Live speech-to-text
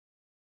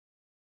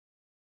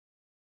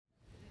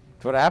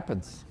That's what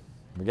happens.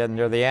 We're getting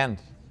near the end.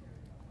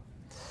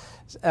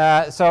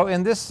 So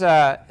in this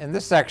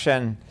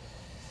section,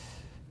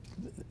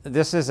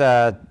 this is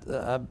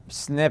a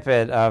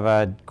snippet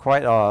of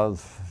quite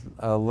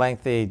a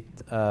lengthy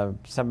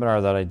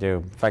seminar that I do.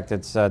 In fact,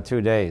 it's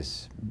 2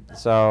 days.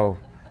 So,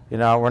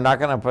 we're not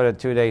going to put a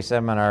 2-day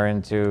seminar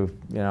into,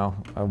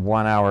 a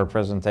 1-hour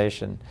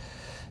presentation.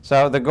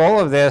 So the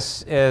goal of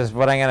this is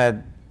what I'm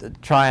going to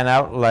try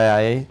and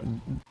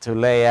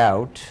lay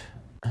out,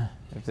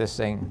 if this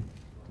thing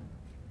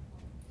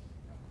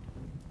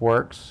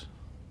works.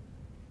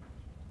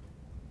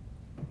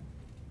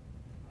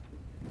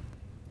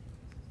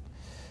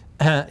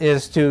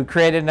 Is to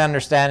create an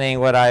understanding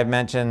what I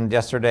mentioned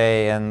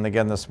yesterday and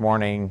again this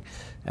morning,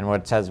 and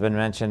what has been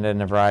mentioned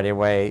in a variety of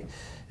ways.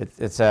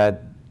 It's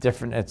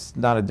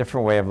not a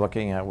different way of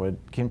looking at what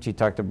Kimchi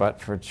talked about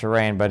for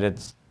terrain, but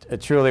it's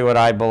truly what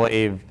I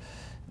believe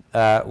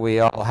we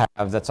all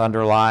have that's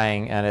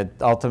underlying, and it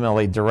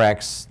ultimately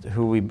directs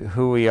who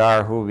we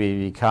are, who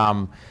we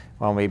become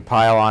when we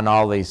pile on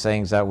all these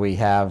things that we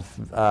have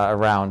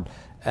around.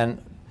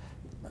 And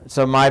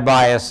so my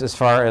bias as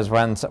far as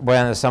when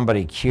is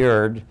somebody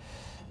cured,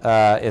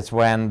 it's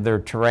when their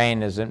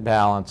terrain is in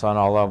balance on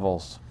all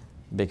levels,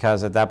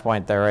 because at that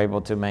point they're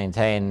able to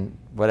maintain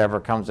whatever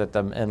comes at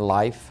them in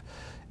life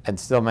and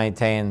still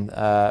maintain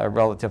a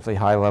relatively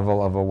high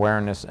level of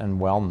awareness and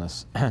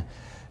wellness.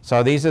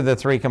 So these are the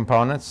 3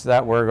 components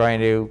that we're going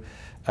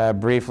to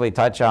briefly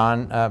touch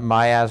on: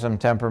 miasm,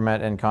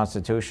 temperament, and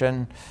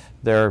constitution.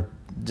 They're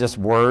just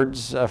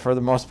words for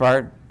the most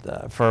part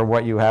for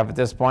what you have at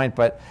this point,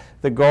 but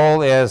the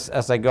goal is,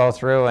 as I go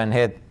through and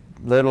hit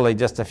literally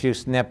just a few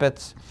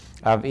snippets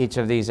of each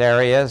of these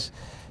areas,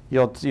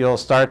 you'll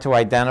start to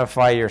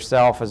identify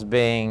yourself as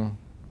being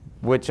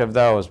which of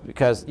those,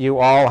 because you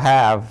all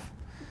have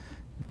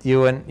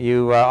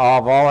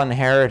all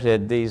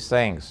inherited these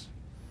things.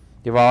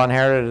 You've all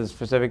inherited a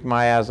specific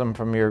miasm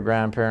from your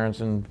grandparents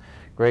and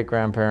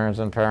great-grandparents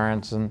and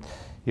parents, and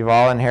you've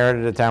all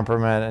inherited a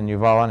temperament, and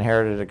you've all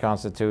inherited a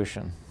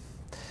constitution.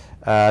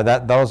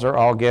 Those are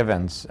all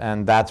givens,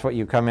 and that's what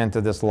you come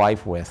into this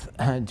life with,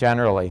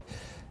 generally.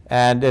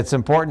 And it's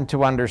important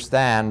to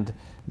understand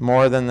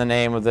more than the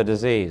name of the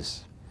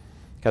disease,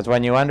 because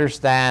when you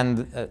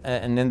understand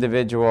an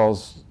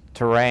individual's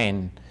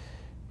terrain,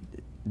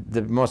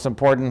 the most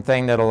important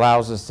thing that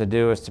allows us to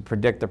do is to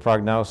predict the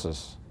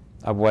prognosis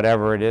of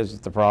whatever it is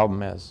that the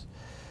problem is.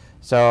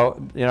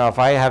 So, if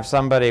I have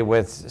somebody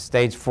with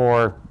stage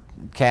 4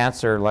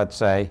 cancer, let's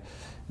say,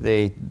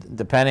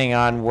 depending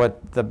on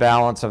what the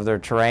balance of their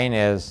terrain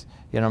is,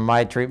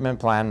 my treatment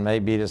plan may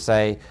be to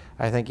say,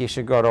 I think you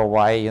should go to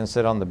Hawaii and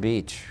sit on the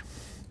beach,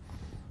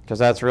 because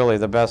that's really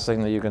the best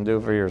thing that you can do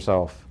for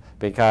yourself,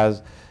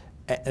 because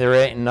there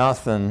ain't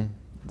nothing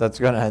that's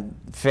going to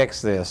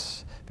fix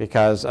this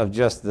because of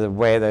just the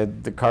way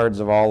the cards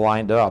have all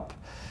lined up.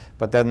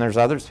 But then there's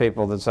other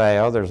people that say,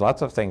 oh, there's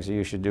lots of things that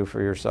you should do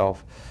for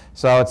yourself.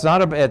 So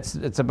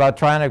it's about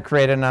trying to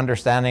create an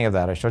understanding of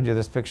that. I showed you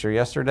this picture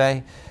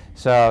yesterday.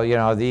 So,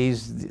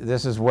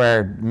 this is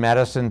where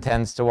medicine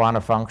tends to want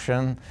to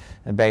function,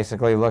 and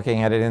basically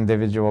looking at an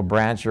individual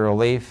branch or a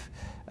leaf,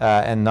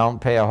 and don't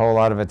pay a whole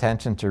lot of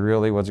attention to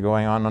really what's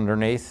going on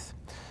underneath.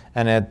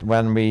 And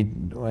when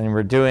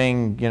we're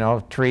doing,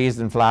 trees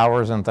and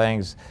flowers and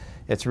things,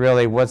 it's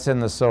really what's in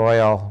the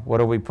soil, what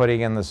are we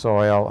putting in the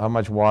soil, how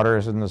much water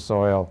is in the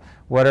soil,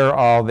 what are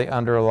all the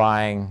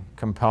underlying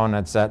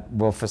components that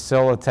will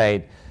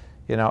facilitate,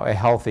 a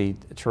healthy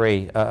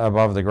tree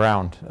above the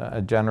ground,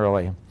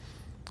 generally.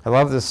 I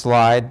love this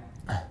slide.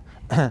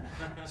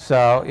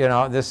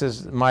 So, this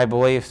is my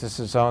belief.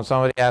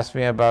 Somebody asked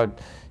me about,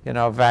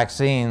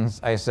 vaccines.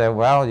 I said,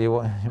 well,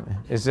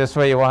 is this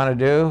what you want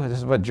to do? This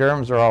is what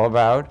germs are all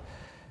about.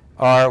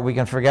 Or we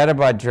can forget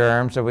about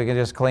germs, or we can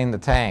just clean the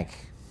tank.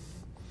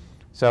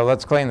 So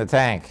let's clean the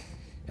tank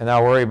and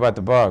not worry about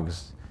the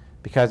bugs,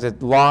 because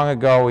long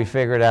ago we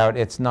figured out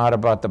it's not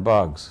about the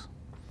bugs.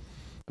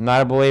 I'm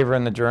not a believer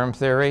in the germ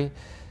theory.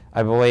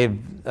 I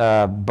believe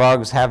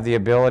bugs have the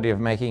ability of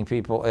making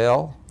people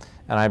ill,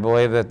 and I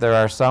believe that there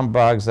are some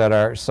bugs that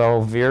are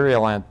so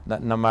virulent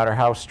that no matter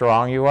how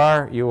strong you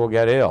are, you will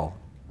get ill.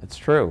 It's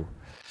true.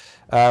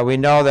 We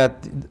know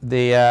that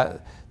the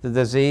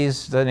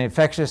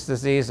infectious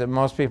disease that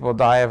most people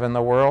die of in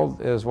the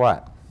world is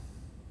what?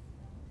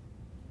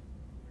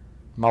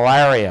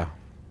 Malaria.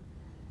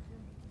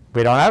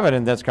 We don't have it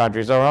in this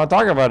country, so we don't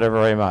talk about it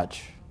very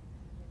much.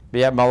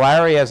 But yet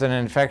malaria as an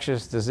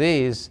infectious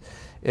disease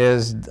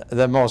is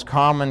the most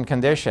common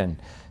condition.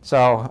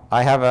 So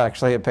I have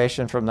actually a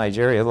patient from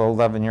Nigeria, a little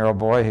 11-year-old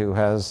boy who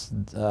has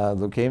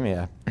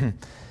leukemia.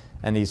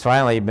 And he's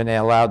finally been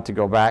allowed to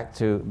go back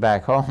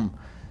home.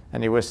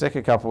 And he was sick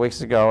a couple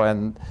weeks ago,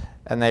 and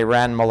they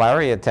ran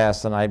malaria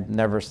tests, and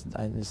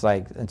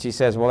and she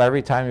says, well,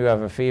 every time you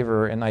have a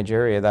fever in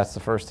Nigeria, that's the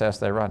first test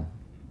they run,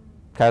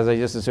 because they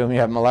just assume you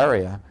have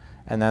malaria,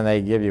 and then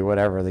they give you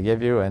whatever they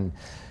give you, and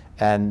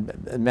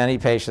many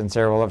patients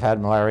there will have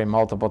had malaria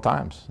multiple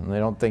times, and they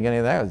don't think any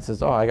of that. It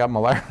says, oh, I got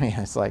malaria.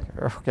 It's like,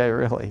 okay,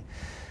 really?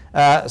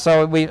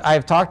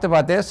 I've talked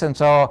about this, and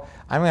so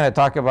I'm going to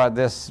talk about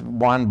this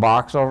one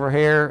box over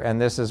here,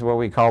 and this is what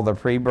we call the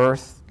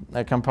pre-birth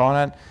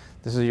component.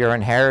 This is your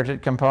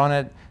inherited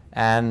component,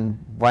 and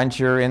once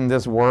you're in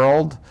this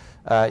world,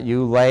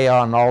 you lay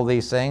on all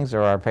these things,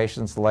 or our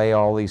patients lay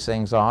all these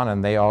things on,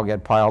 and they all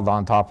get piled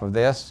on top of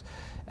this.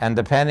 And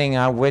depending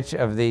on which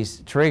of these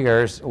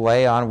triggers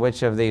lay on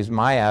which of these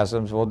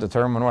miasms will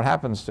determine what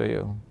happens to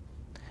you.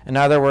 In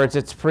other words,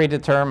 it's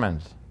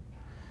predetermined.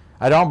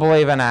 I don't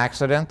believe in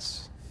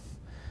accidents.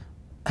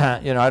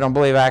 You know, I don't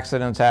believe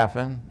accidents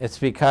happen. It's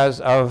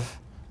because of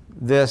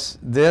this.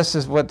 This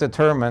is what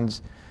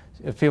determines.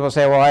 If people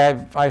say,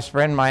 well, I've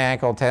sprained my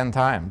ankle 10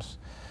 times.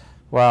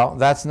 Well,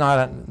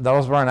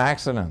 those weren't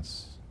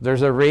accidents.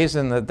 There's a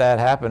reason that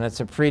happened.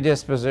 It's a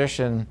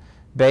predisposition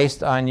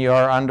based on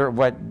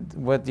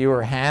what you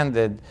were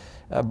handed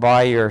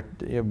by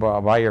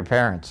your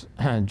parents,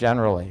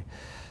 generally.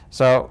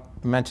 So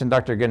I mentioned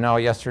Dr.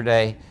 Ganot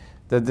yesterday.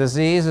 The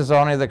disease is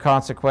only the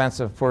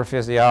consequence of poor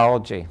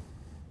physiology,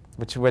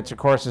 which of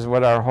course is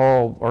what our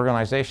whole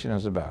organization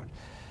is about.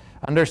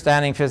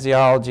 Understanding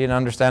physiology and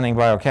understanding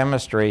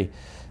biochemistry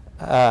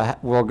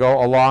will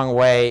go a long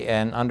way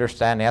in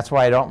understanding. That's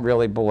why I don't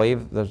really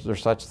believe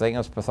there's such thing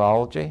as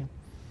pathology.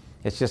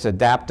 It's just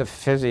adaptive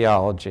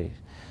physiology.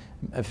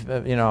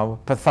 You know,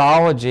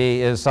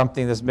 pathology is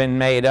something that's been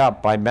made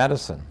up by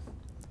medicine.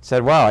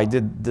 Said, well,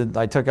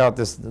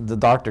 the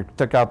doctor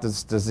took out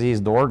this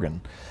diseased organ.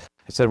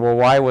 I said, well,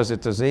 why was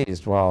it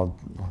diseased? Well,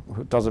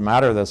 it doesn't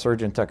matter, the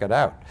surgeon took it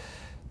out.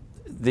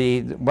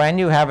 When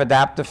you have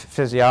adaptive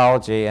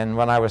physiology, and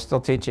when I was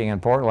still teaching in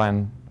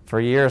Portland,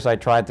 for years I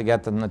tried to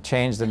get them to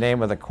change the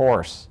name of the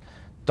course.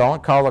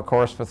 Don't call the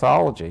course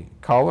pathology,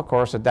 call the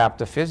course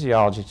adaptive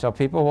physiology, so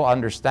people will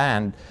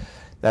understand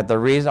that the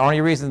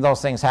only reason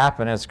those things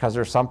happen is because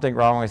there's something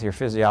wrong with your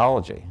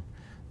physiology.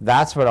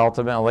 That's what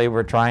ultimately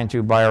we're trying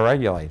to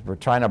bioregulate. We're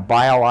trying to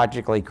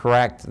biologically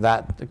correct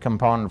that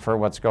component for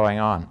what's going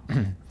on.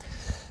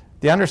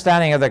 The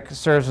understanding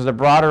serves as a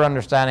broader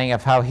understanding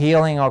of how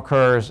healing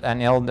occurs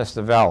and illness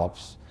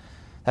develops.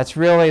 That's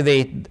really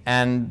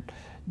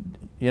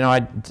you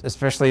know,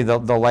 especially the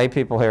lay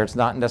people here, it's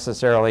not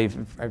necessarily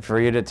for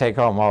you to take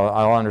home.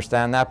 I'll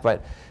understand that,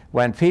 but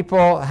when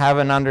people have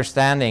an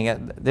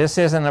understanding, this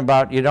isn't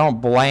about, you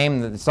don't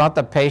blame, it's not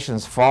the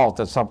patient's fault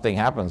that something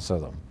happens to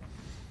them.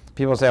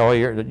 People say, oh,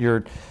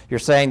 you're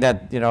saying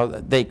that, you know,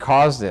 they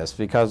cause this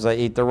because they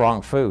eat the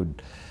wrong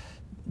food.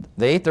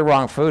 They eat the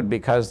wrong food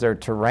because their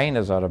terrain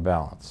is out of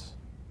balance.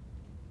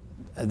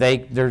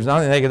 There's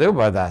nothing they can do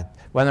about that.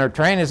 When their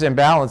terrain is in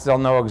balance, they'll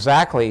know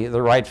exactly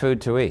the right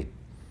food to eat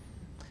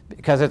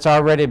because it's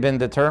already been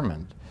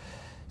determined.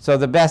 So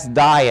the best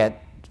diet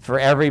for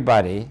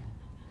everybody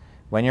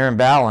when you're in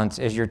balance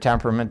is your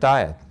temperament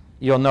diet.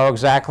 You'll know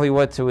exactly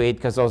what to eat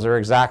because those are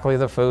exactly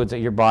the foods that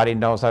your body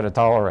knows how to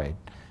tolerate.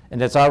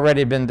 And it's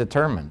already been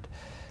determined.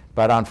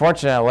 But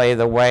unfortunately,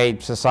 the way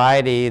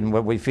society and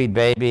what we feed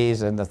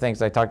babies and the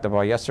things I talked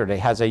about yesterday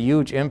has a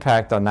huge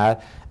impact on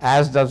that,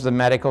 as does the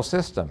medical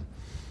system.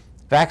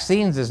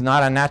 Vaccines is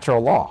not a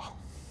natural law.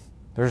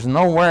 There's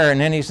nowhere in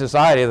any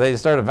society they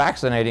started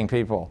vaccinating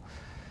people.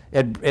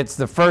 It's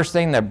the first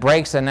thing that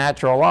breaks a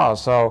natural law.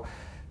 So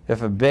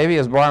if a baby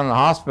is born in the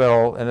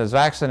hospital and is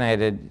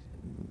vaccinated,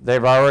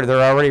 they're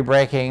already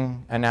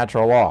breaking a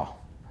natural law.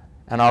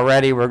 And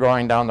already we're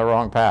going down the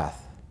wrong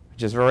path,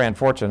 which is very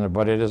unfortunate,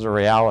 but it is a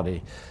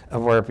reality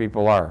of where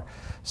people are.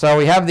 So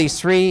we have these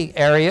three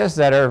areas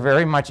that are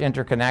very much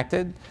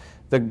interconnected.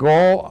 The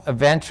goal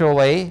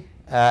eventually,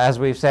 as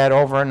we've said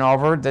over and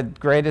over, the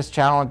greatest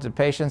challenge that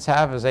patients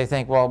have is they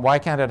think, well, why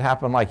can't it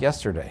happen like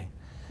yesterday?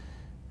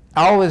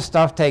 All this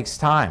stuff takes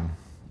time.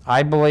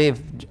 I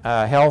believe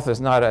health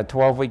is not a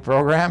 12-week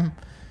program.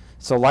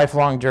 It's a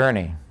lifelong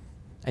journey.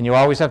 And you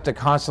always have to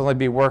constantly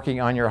be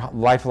working on your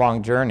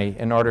lifelong journey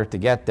in order to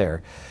get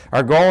there.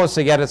 Our goal is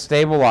to get it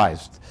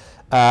stabilized.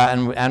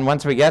 And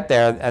once we get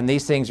there, and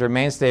these things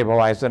remain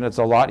stabilized, then it's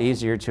a lot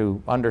easier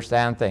to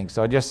understand things.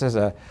 So just as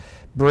a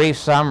brief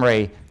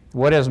summary,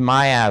 what is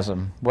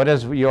miasm? What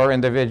is your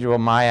individual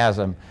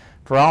miasm?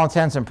 For all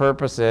intents and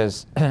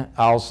purposes,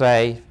 I'll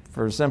say,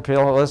 for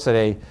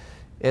simplicity,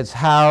 it's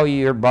how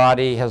your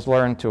body has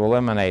learned to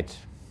eliminate.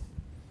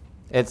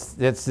 It's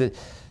the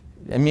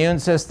immune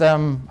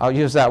system, I'll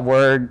use that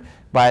word,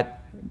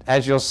 but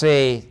as you'll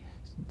see,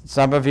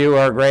 some of you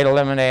are great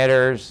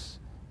eliminators,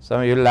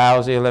 some of you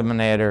lousy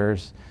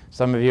eliminators,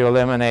 some of you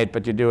eliminate,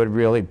 but you do it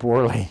really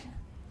poorly.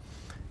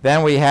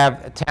 Then we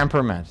have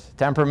temperament.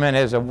 Temperament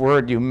is a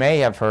word you may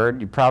have heard.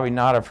 You probably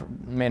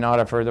may not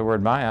have heard the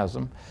word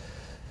miasm.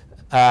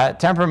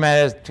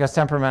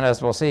 Temperament,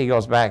 as we'll see,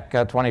 goes back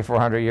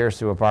 2,400 years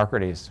to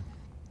Hippocrates.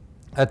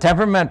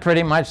 Temperament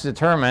pretty much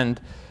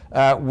determined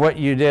what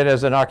you did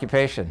as an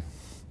occupation.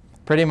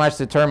 Pretty much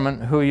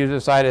determined who you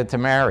decided to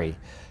marry.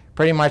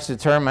 Pretty much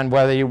determined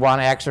whether you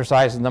want to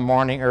exercise in the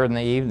morning or in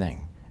the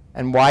evening,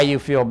 and why you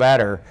feel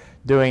better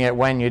doing it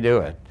when you do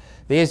it.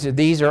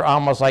 These are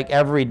almost like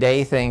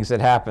everyday things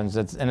that happens,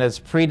 and it's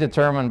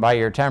predetermined by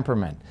your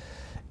temperament.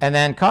 And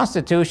then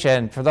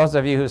constitution, for those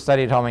of you who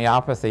studied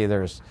homeopathy,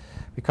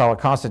 we call it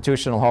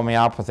constitutional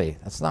homeopathy.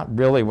 That's not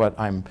really what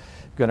I'm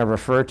going to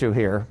refer to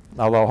here,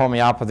 although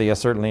homeopathy is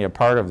certainly a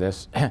part of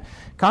this.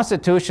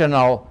 Constitution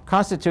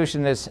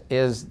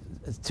is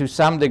to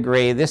some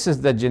degree, this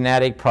is the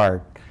genetic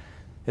part.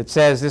 It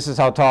says this is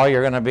how tall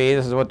you're going to be,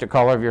 this is what the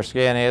color of your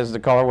skin is, the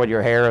color of what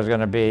your hair is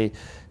going to be,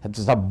 this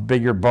is how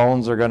big your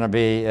bones are going to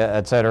be,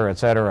 et cetera, et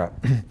cetera.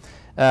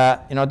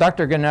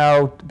 Dr.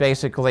 Gounod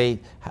basically,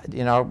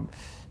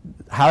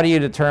 how do you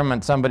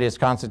determine somebody's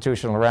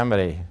constitutional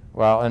remedy?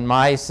 Well, in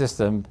my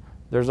system,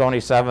 there's only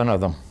 7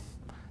 of them,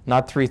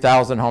 not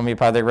 3,000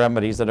 homeopathic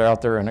remedies that are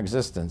out there in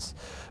existence.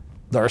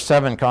 There are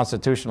 7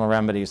 constitutional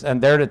remedies,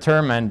 and they're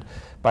determined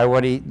by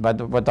what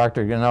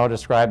Dr. Gounod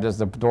described as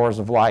the doors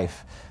of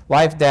life.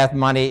 Life, death,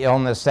 money,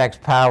 illness, sex,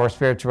 power,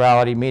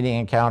 spirituality, meeting,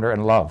 encounter,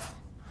 and love,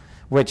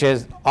 which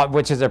is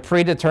a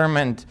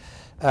predetermined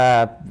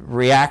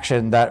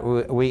reaction that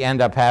we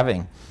end up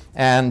having.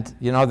 And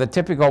the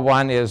typical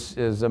one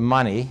is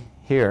money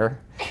here.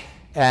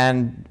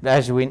 And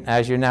as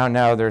you now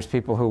know, there's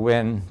people who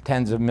win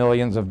tens of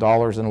millions of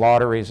dollars in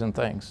lotteries and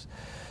things.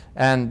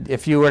 And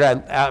if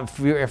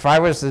I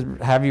was to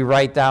have you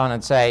write down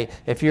and say,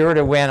 if you were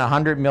to win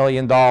 $100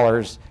 million,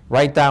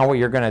 write down what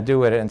you're going to do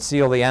with it and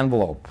seal the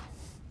envelope.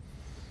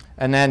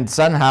 And then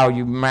somehow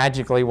you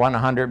magically won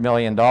 $100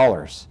 million.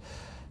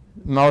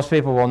 Most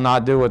people will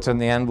not do what's in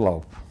the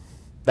envelope.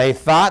 They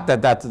thought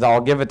that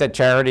I'll give it to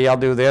charity, I'll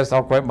do this,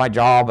 I'll quit my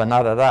job, and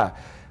da-da-da.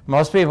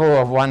 Most people who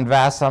have won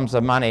vast sums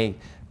of money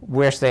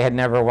wish they had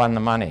never won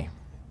the money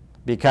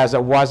because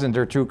it wasn't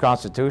their true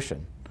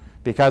constitution.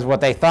 Because what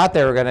they thought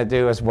they were going to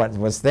do is what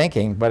was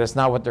thinking, but it's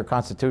not what their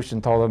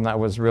constitution told them that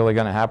was really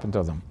going to happen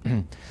to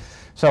them.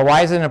 So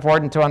why is it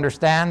important to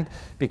understand?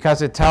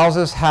 Because it tells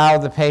us how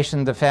the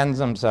patient defends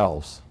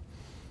themselves,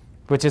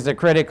 which is a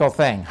critical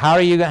thing.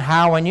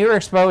 When you're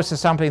exposed to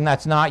something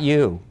that's not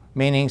you,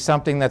 meaning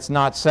something that's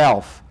not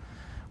self,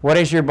 what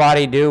does your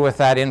body do with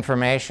that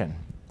information?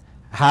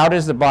 How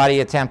does the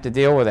body attempt to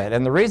deal with it?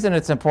 And the reason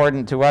it's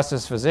important to us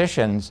as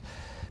physicians,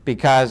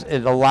 because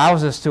it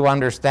allows us to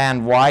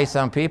understand why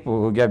some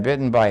people who get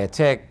bitten by a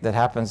tick that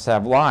happens to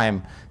have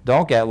Lyme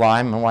don't get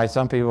Lyme, and why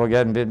some people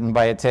get bitten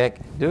by a tick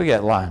do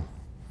get Lyme.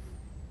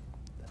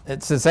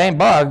 It's the same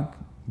bug,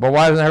 but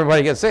why doesn't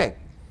everybody get sick?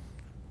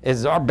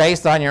 It's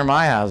based on your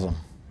miasm.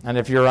 And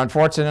if you're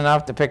unfortunate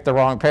enough to pick the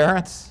wrong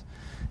parents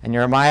and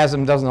your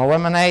miasm doesn't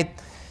eliminate,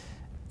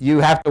 you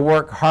have to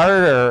work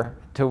harder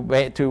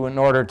in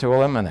order to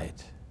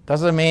eliminate.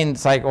 Doesn't mean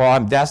it's like, well,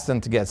 I'm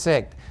destined to get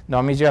sick. No,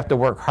 it means you have to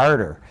work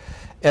harder.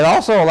 It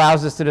also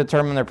allows us to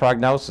determine their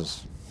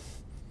prognosis.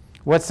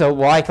 What's the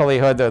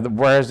likelihood of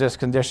where is this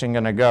condition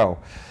going to go?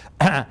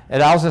 It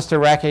allows us to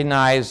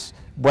recognize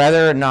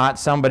whether or not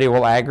somebody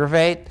will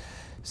aggravate.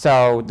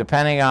 So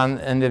depending on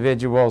the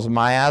individual's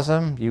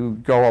miasm, you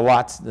go a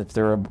lot, if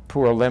they're a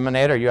poor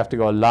eliminator, you have to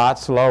go a lot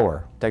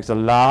slower. It takes a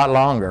lot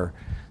longer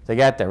to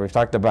get there. We've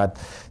talked about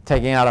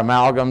taking out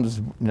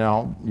amalgams.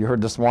 You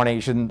heard this morning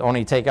you shouldn't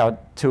only take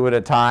out 2 at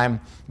a time.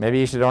 Maybe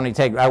you should only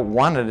take out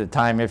 1 at a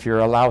time if you're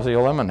a lousy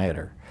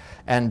eliminator,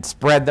 and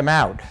spread them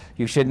out.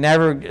 You should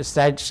never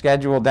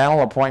schedule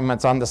dental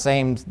appointments on the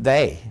same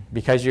day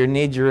because you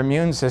need your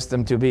immune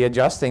system to be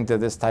adjusting to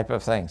this type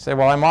of thing. Say,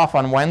 well, I'm off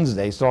on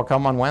Wednesday, so I'll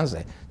come on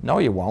Wednesday. No,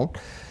 you won't.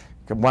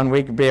 1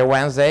 week could be a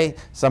Wednesday,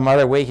 some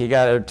other week you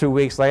got it 2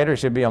 weeks later, it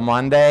should be a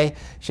Monday. You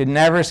should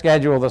never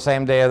schedule the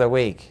same day of the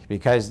week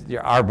because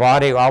our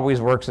body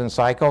always works in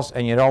cycles,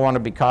 and you don't want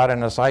to be caught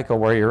in a cycle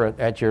where you're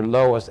at your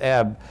lowest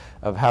ebb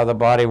of how the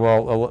body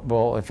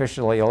will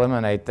efficiently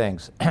eliminate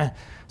things.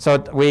 So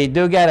we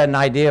do get an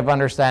idea of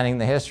understanding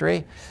the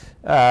history,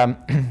 and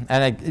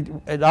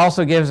it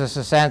also gives us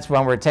a sense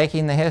when we're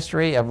taking the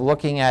history of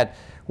looking at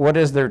what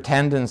is their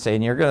tendency,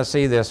 and you're going to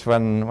see this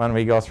when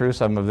we go through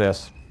some of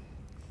this.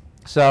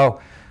 So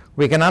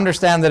we can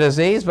understand the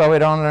disease, but we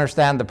don't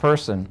understand the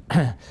person.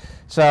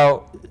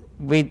 So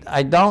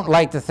I don't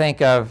like to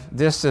think of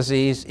this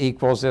disease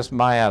equals this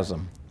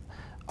miasm.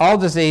 All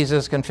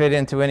diseases can fit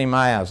into any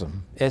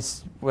miasm.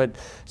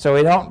 So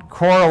we don't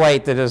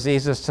correlate the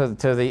diseases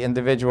to the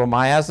individual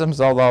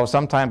miasms, although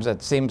sometimes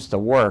it seems to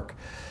work.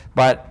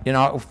 But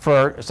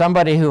for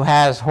somebody who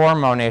has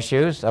hormone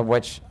issues, of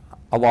which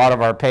a lot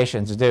of our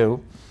patients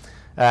do,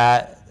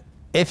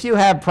 if you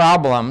have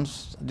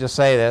problems, just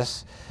say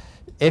this,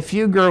 if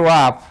you grew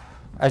up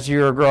as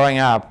you were growing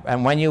up,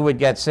 and when you would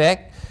get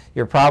sick,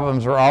 your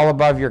problems were all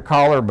above your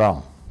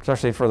collarbone,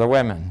 especially for the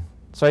women.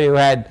 So you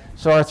had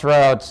sore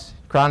throats,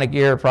 chronic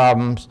ear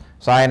problems,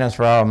 sinus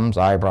problems,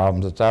 eye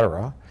problems,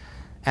 etc.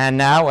 And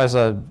now as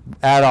an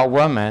adult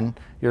woman,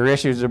 your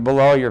issues are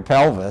below your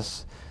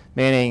pelvis,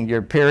 meaning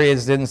your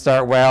periods didn't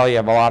start well, you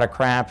have a lot of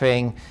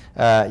cramping,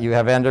 you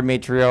have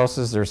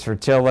endometriosis, there's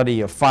fertility,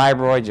 you have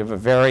fibroids, you have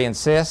ovarian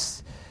cysts.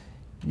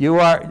 And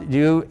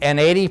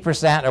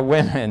 80% of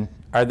women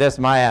are this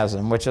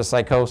miasm, which is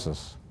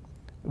psychosis,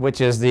 which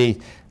is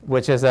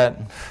that,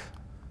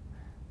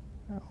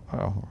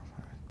 oh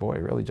boy,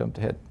 really jumped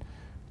ahead.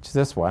 It's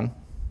this one.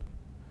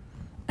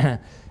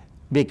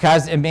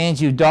 because it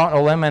means you don't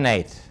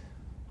eliminate.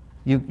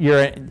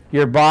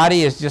 Your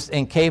body is just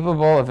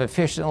incapable of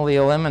efficiently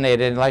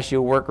eliminating unless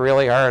you work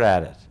really hard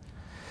at it.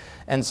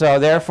 And so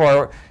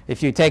therefore,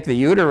 if you take the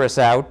uterus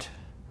out,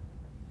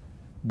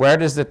 where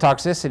does the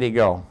toxicity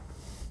go?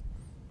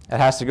 It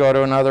has to go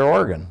to another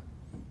organ.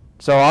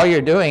 So all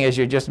you're doing is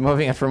you're just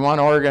moving it from one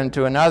organ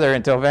to another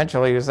until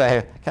eventually you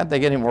say, can't they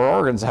get any more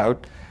organs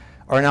out?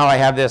 Or now I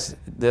have this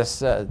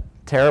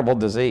terrible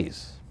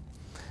disease.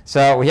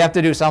 So we have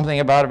to do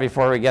something about it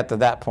before we get to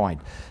that point.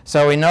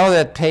 So we know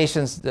that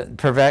patients that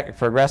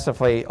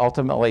progressively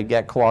ultimately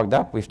get clogged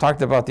up. We've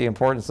talked about the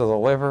importance of the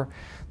liver.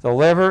 The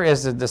liver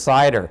is the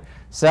decider.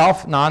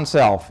 Self,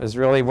 non-self is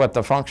really what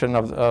the function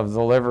of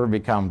the liver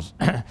becomes.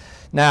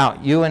 Now,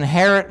 you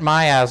inherit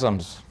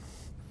miasms,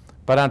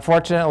 but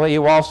unfortunately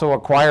you also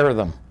acquire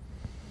them.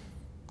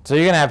 So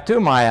you're going to have two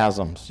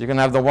miasms. You're going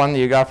to have the one that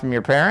you got from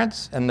your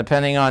parents, and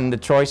depending on the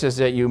choices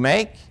that you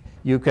make,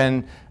 you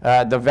can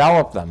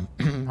develop them.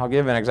 I'll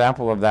give an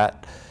example of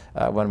that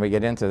when we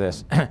get into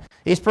this.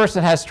 Each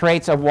person has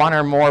traits of one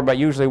or more, but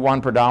usually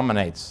one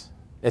predominates.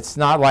 It's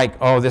not like,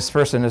 oh, this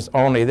person is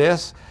only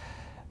this.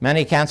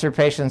 Many cancer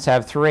patients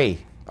have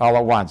three all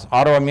at once.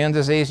 Autoimmune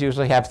disease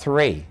usually have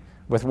three,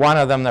 with one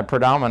of them that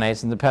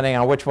predominates, and depending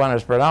on which one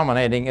is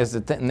predominating is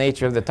the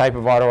nature of the type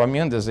of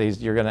autoimmune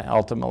disease you're going to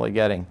ultimately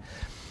getting.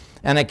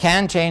 And it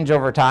can change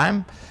over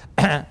time.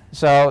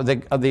 So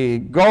the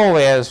goal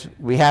is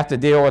we have to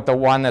deal with the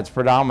one that's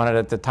predominant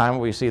at the time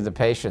we see the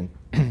patient.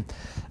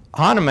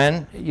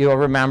 Hahnemann, you'll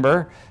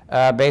remember,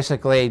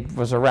 basically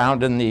was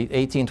around in the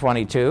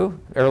 1822,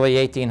 early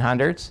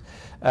 1800s.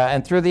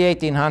 And through the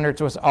 1800s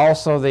was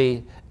also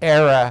the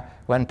era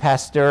when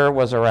Pasteur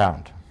was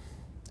around.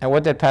 And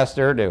what did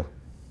Pasteur do?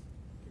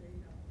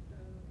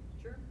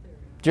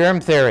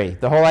 Germ theory,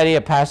 the whole idea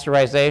of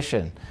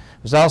pasteurization.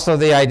 It was also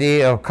the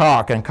idea of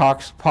Koch and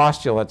Koch's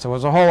postulates. It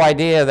was a whole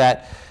idea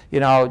that, you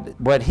know,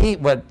 what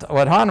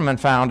Hahnemann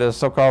found is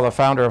so-called the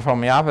founder of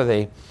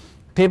homeopathy.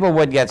 People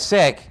would get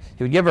sick.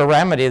 He would give a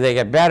remedy, they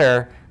get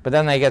better, but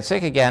then they get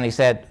sick again. He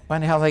said, why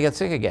the hell did they get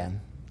sick again?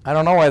 I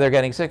don't know why they're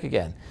getting sick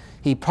again.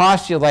 He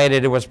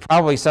postulated it was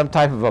probably some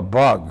type of a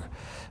bug.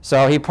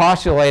 So he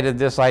postulated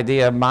this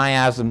idea of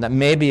miasm, that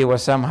maybe it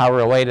was somehow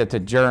related to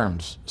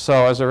germs.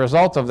 So as a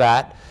result of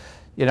that,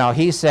 you know,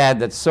 he said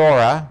that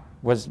Sora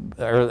was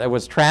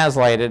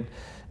translated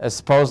as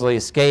supposedly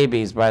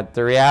scabies, but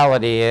the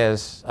reality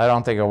is, I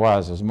don't think it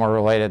was. It was more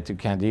related to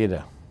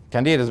Candida.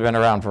 Candida's been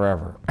around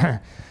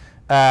forever.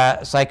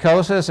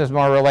 Psychosis is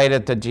more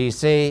related to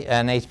GC,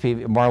 and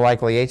HPV, more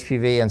likely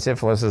HPV, and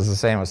syphilis is the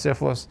same as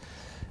syphilis.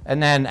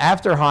 And then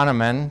after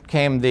Hahnemann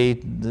came the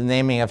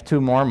naming of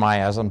two more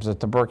miasms, the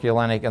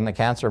tuberculinic and the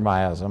cancer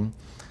miasm.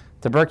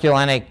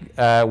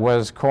 Tuberculinic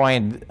was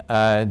coined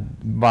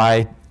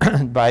by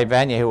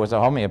Vanier, who was a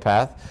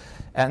homeopath.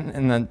 And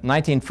in the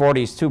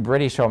 1940s, two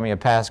British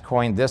homeopaths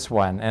coined this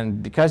one.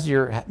 And because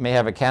you may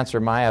have a cancer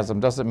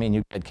miasm doesn't mean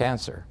you get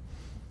cancer.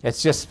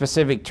 It's just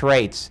specific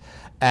traits.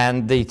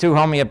 And the two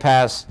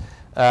homeopaths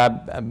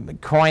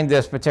coined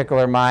this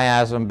particular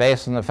miasm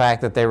based on the fact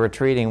that they were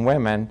treating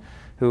women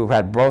who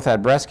both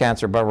had breast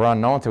cancer but were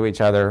unknown to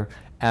each other,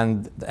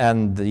 and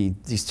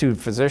these two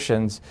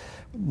physicians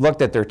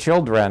looked at their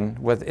children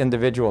with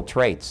individual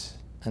traits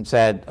and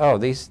said, oh,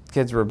 these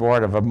kids were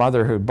born of a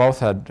mother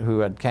who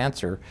had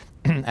cancer,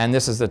 and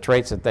this is the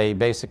traits that they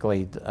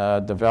basically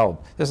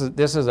developed. This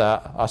is an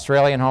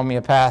Australian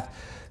homeopath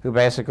who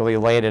basically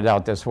laid it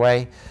out this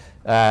way.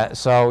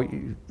 So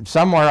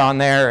somewhere on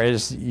there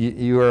is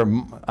you're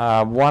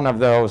one of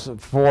those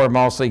four,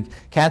 mostly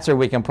cancer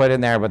we can put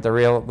in there, but the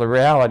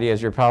reality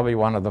is you're probably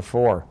one of the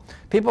four.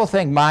 People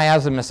think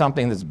miasm is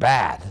something that's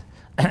bad.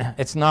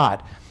 It's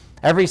not.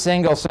 Every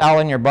single cell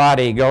in your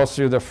body goes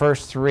through the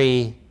first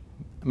three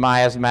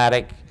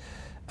miasmatic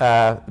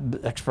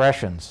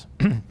expressions.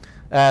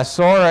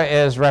 Sora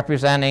is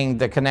representing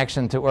the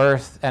connection to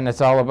Earth, and it's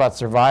all about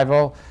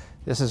survival.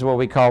 This is what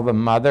we call the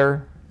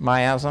mother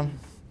miasm.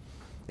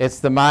 It's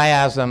the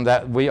miasm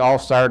that we all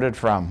started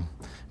from,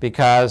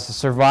 because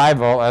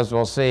survival, as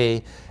we'll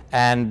see,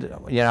 and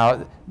you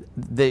know,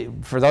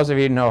 for those of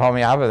you who know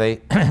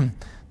homeopathy,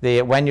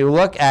 when you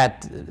look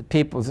at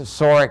people's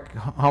soric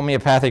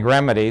homeopathic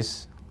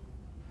remedies,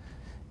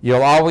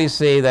 you'll always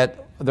see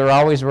that they're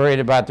always worried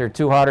about they're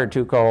too hot or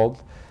too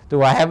cold.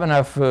 Do I have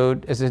enough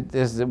food?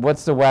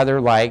 What's the weather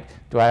like?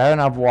 Do I have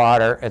enough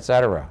water,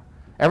 etc.?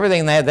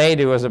 Everything that they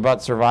do is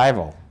about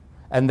survival,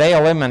 and they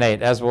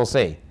eliminate, as we'll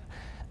see.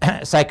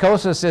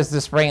 Psychosis is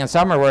the spring and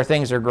summer where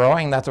things are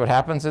growing. That's what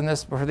happens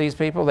for these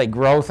people. They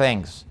grow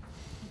things.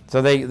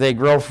 So they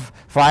grow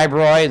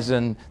fibroids,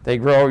 and they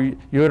grow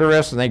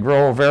uterus, and they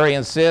grow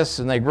ovarian cysts,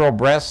 and they grow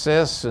breast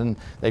cysts, and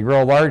they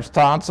grow large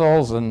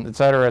tonsils, and et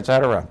cetera, et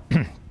cetera.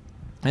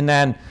 And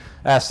then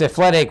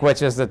syphilitic,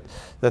 which is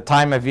the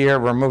time of year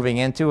we're moving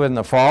into in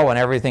the fall when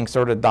everything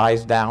sort of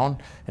dies down.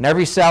 And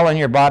every cell in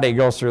your body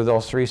goes through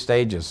those three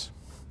stages.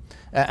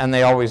 And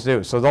they always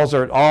do. So those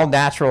are all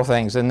natural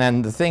things. And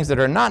then the things that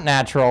are not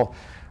natural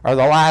are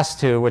the last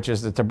two, which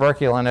is the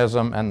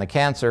tuberculinism and the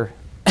cancer.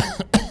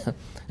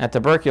 And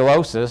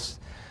tuberculosis,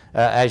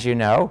 as you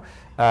know,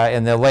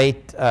 in the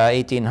late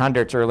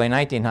 1800s, early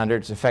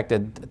 1900s,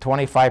 affected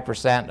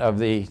 25% of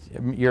the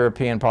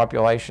European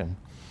population.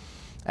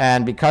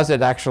 And because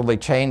it actually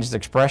changed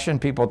expression,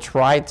 people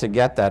tried to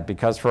get that,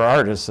 because for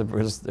artists it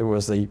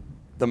was the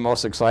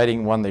most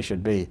exciting one they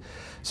should be.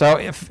 So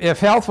if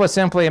health was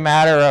simply a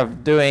matter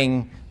of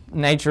doing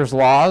nature's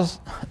laws,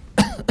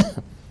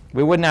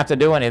 we wouldn't have to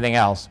do anything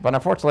else. But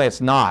unfortunately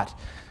it's not.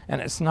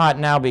 And it's not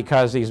now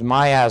because these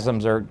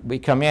miasms we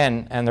come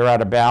in and they're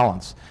out of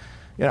balance.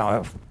 You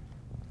know,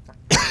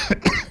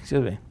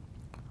 excuse me.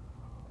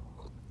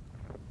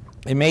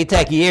 It may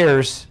take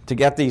years to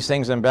get these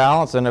things in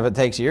balance, and if it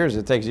takes years,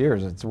 it takes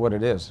years. It's what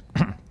it is.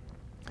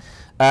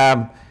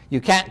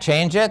 You can't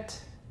change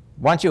it.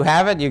 Once you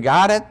have it, you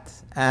got it.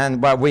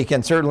 But we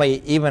can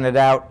certainly even it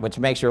out, which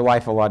makes your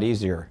life a lot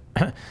easier.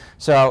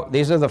 So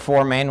these are the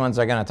four main ones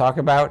I'm going to talk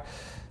about.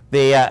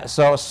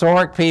 So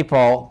psoric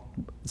people,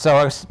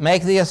 so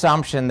make the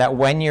assumption that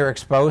when you're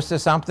exposed to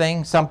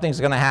something, something's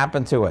going to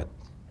happen to it.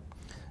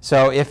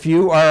 So if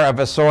you are of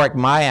a psoric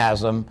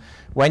miasm,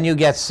 when you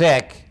get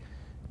sick,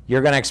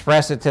 you're going to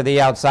express it to the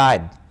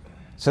outside.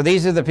 So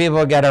these are the people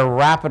who get a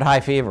rapid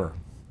high fever.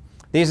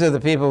 These are the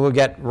people who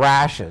get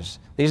rashes.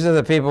 These are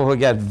the people who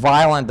get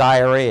violent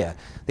diarrhea.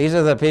 These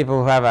are the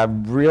people who have a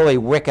really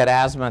wicked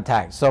asthma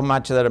attack, so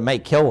much that it may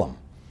kill them.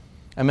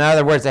 In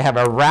other words, they have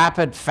a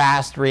rapid,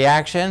 fast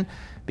reaction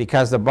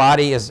because the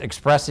body is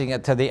expressing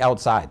it to the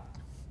outside.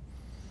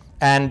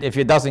 And if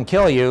it doesn't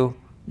kill you,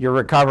 you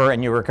recover,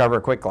 and you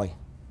recover quickly.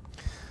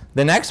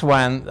 The next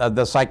one,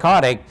 the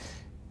psychotic,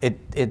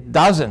 it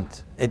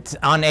doesn't. It's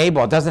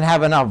unable. It doesn't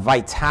have enough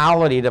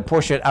vitality to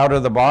push it out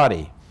of the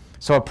body.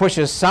 So it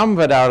pushes some of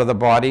it out of the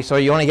body, so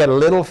you only get a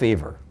little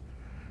fever.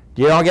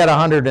 You don't get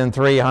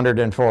 103,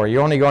 104. You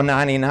only go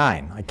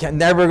 99. It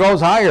never goes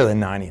higher than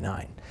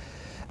 99.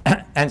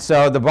 And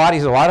so the body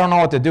says, well, I don't know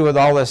what to do with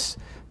all this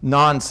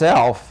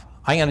non-self.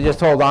 I'm going to just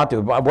hold on to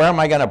it. But where am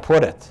I going to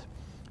put it?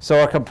 So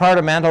it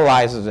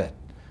compartmentalizes it.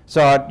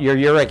 So your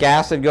uric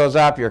acid goes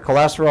up, your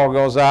cholesterol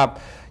goes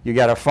up, you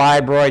get a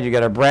fibroid, you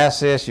get a breast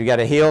cyst, you get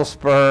a heel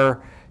spur,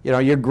 you know,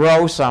 you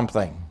grow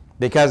something.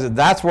 Because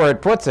that's where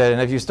it puts it,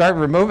 and if you start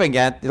removing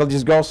it, it'll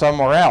just go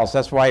somewhere else.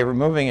 That's why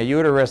removing a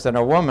uterus in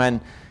a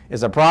woman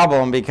is a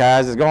problem,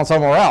 because it's going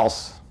somewhere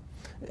else.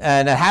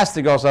 And it has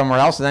to go somewhere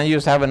else, and then you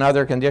just have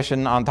another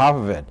condition on top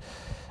of it.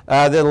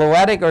 The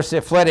loetic or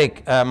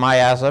syphilitic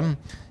miasm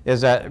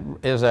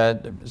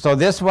so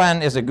this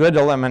one is a good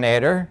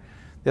eliminator.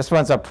 This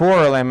one's a poor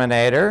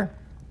eliminator.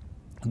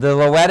 The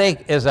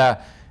loetic is an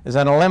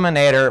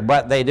eliminator,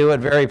 but they do it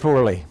very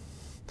poorly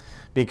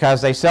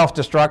because they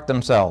self-destruct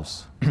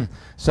themselves.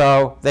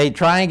 So they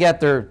try and get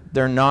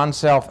their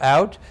non-self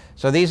out.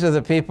 So these are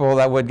the people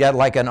that would get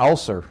like an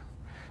ulcer,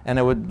 and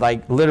it would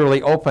like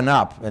literally open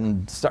up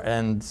and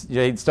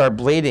they'd start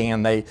bleeding,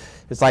 and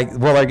it's like,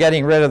 well, they're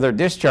getting rid of their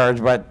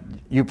discharge, but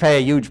you pay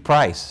a huge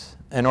price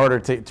in order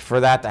for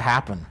that to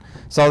happen.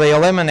 So they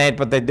eliminate,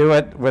 but they do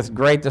it with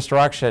great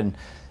destruction.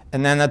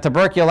 And then the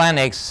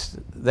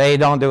tuberculinics, they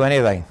don't do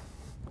anything.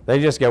 They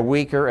just get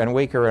weaker and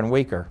weaker and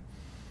weaker.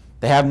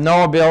 They have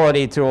no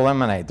ability to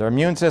eliminate. Their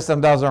immune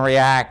system doesn't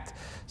react.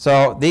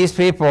 So these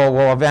people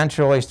will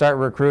eventually start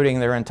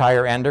recruiting their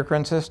entire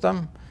endocrine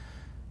system,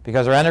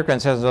 because their endocrine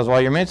system says, well,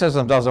 your immune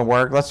system doesn't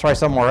work. Let's try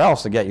somewhere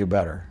else to get you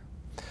better.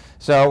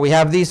 So we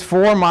have these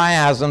four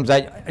miasms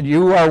that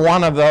you are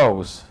one of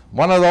those.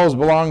 One of those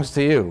belongs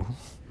to you.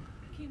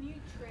 Can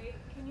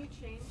you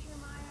change your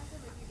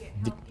miasm? If you get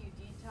healthy,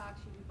 you detox,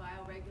 you do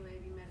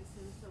bioregulating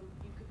medicine, so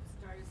you could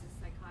start as a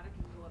psychotic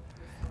and go up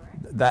to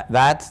a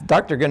psoriatic?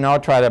 Dr.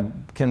 Gannot tried to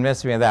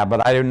convince me of that,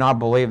 but I do not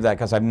believe that,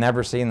 because I've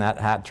never seen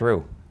that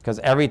true. Because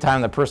every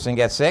time the person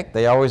gets sick,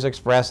 they always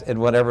express it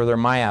whatever their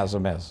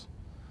miasm is.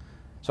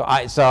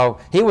 So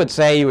he would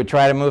say you would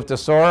try to move to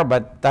psora,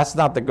 but that's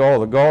not the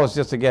goal. The goal is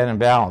just to get in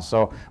balance.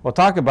 So we'll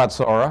talk about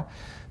psora.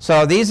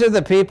 So these are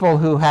the people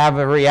who have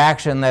a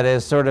reaction that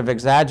is sort of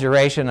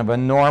exaggeration of a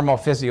normal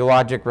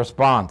physiologic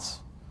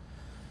response.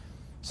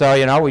 So,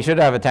 you know, we should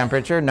have a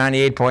temperature,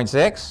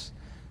 98.6.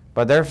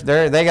 But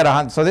they get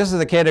 100. So this is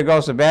the kid who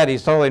goes to bed.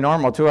 He's totally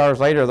normal. 2 hours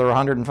later, they're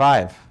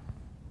 105.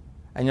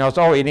 And you know,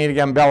 so you need to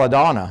give him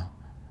belladonna.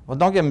 Well,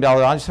 don't give him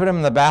belladonna. Just put him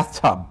in the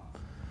bathtub.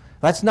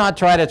 Let's not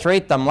try to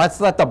treat them.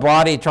 Let's let the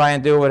body try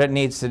and do what it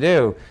needs to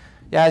do.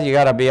 Yeah, you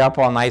got to be up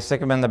all night.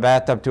 Stick him in the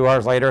bathtub. 2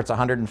 hours later, it's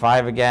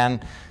 105 again.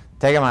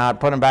 Take him out.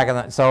 Put him back in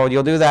the. So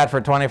you'll do that for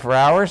 24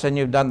 hours, and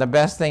you've done the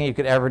best thing you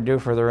could ever do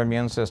for their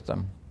immune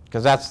system,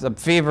 because the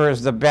fever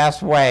is the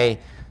best way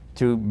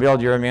to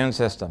build your immune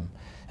system.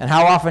 And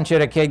how often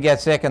should a kid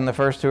get sick in the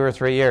first 2 or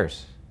 3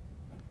 years?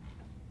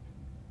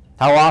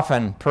 How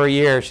often per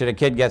year should a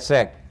kid get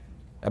sick?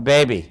 A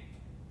baby?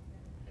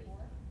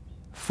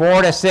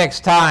 4 to 6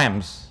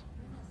 times.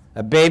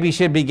 A baby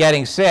should be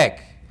getting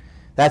sick.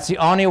 That's the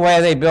only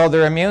way they build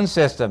their immune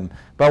system.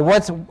 But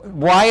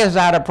why is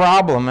that a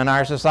problem in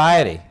our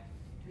society?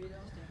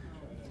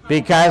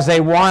 Because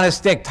they want to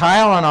stick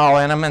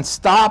Tylenol in them and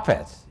stop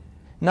it.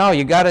 No,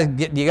 you got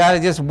to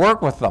just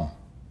work with them.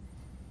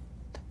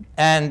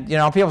 And you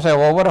know, people say,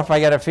 well, what if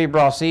I get a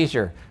febrile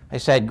seizure? I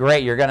said,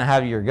 great, you're going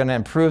to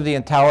improve the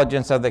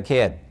intelligence of the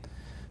kid.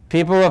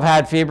 People who have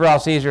had febrile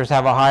seizures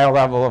have a higher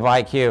level of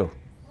IQ.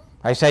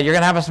 I said, you're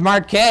going to have a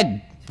smart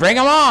kid. Bring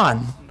him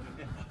on.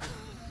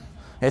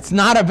 It's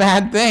not a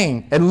bad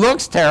thing. It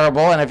looks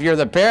terrible, and if you're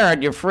the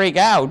parent, you freak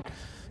out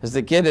as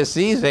the kid is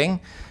seizing.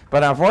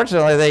 But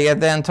unfortunately, they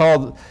get then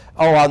told,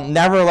 oh, I'll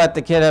never let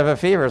the kid have a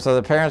fever. So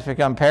the parents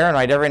become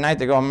paranoid. Every night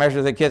they go and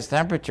measure the kid's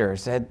temperature. I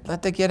said,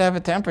 let the kid have a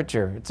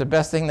temperature. It's the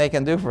best thing they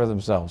can do for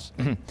themselves.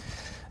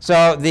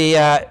 So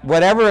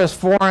whatever is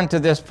foreign to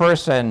this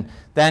person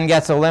then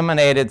gets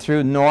eliminated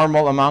through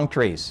normal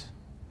emunctories.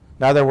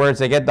 In other words,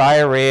 they get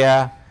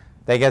diarrhea,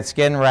 they get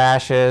skin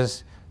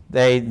rashes,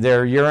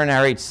 their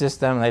urinary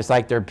system, it's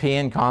like they're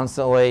peeing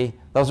constantly.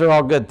 Those are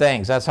all good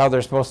things. That's how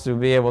they're supposed to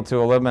be able to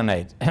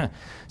eliminate.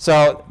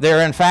 So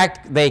in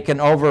fact, they can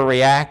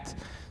overreact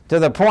to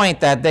the point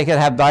that they could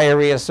have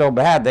diarrhea so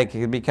bad they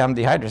could become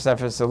dehydrated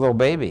if it's a little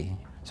baby.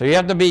 So you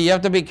have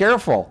to be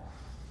careful.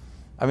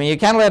 I mean, you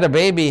can't let a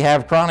baby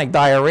have chronic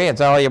diarrhea and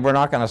say, oh, we're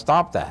not going to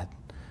stop that.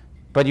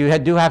 But you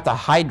do have to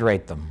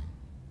hydrate them.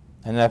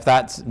 And if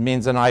that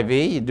means an IV,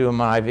 you do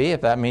them an IV.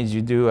 If that means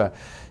you do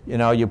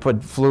you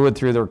put fluid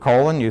through their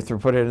colon, you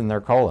put it in their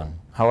colon.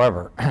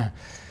 However,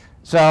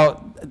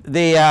 so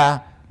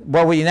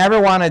what we never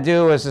want to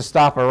do is to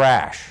stop a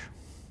rash.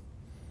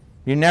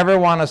 You never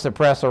want to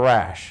suppress a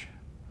rash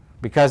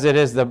because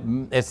it's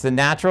the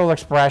natural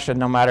expression,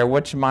 no matter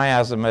which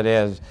miasm it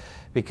is,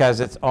 because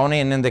it's only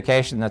an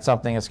indication that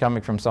something is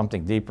coming from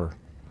something deeper.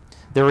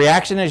 The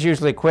reaction is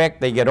usually quick.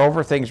 They get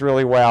over things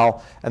really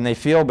well, and they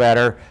feel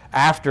better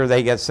after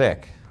they get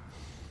sick.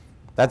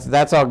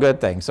 That's all good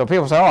things. So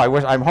people say,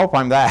 oh, I hope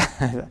I'm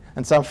that.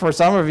 And for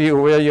some of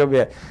you, you'll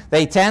be.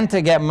 They tend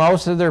to get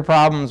most of their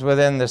problems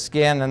within the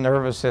skin and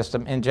nervous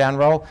system in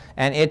general,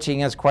 and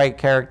itching is quite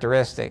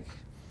characteristic.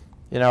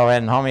 You know,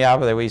 in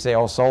homeopathy, we say,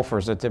 oh, sulfur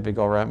is a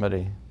typical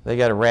remedy. They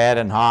get red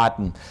and hot,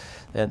 and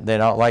they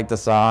don't like the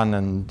sun,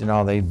 and you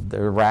know,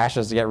 their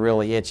rashes get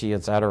really itchy,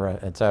 et cetera,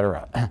 et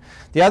cetera.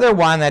 The other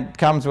one that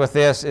comes with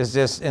this is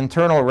this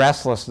internal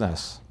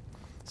restlessness.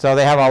 So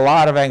they have a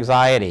lot of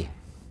anxiety.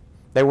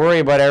 They worry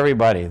about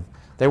everybody.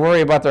 They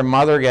worry about their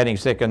mother getting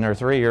sick and they're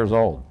 3 years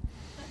old.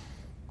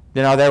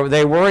 You know,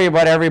 they worry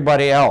about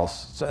everybody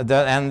else. So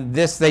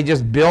they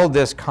just build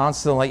this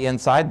constantly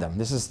inside them.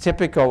 This is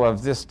typical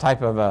of this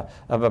type of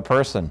a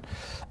person.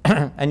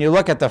 And you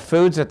look at the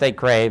foods that they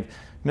crave: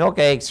 milk,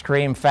 eggs,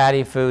 cream,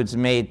 fatty foods,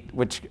 meat,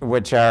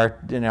 which are,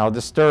 you know,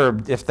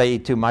 disturbed if they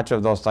eat too much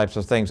of those types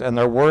of things. And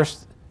they're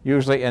worse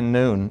usually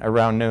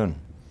around noon.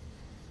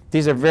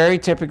 These are very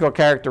typical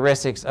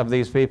characteristics of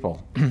these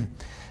people.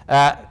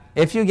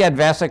 If you get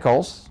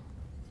vesicles,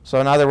 so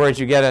in other words,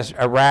 you get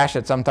a rash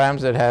that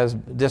sometimes it has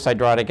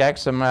dyshydrotic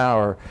eczema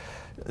or,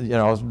 you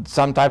know,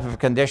 some type of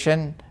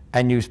condition,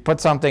 and you put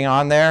something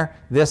on there,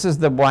 this is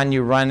the one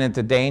you run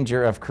into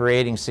danger of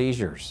creating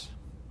seizures.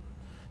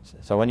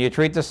 So when you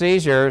treat the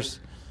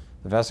seizures,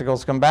 the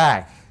vesicles come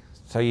back.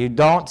 So you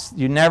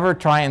never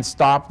try and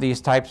stop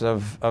these types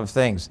of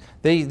things.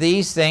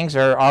 These things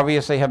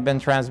obviously have been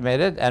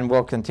transmitted and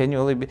will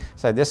continually be.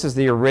 So this is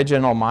the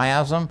original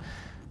miasm,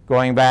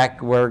 going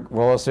back,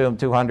 we'll assume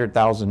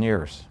 200,000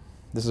 years.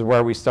 This is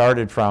where we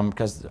started from,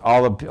 because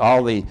all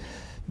the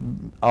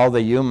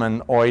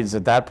humanoids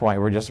at that point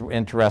were just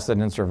interested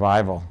in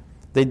survival.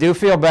 They do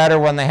feel better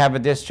when they have a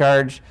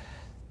discharge.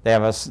 They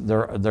have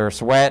their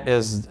sweat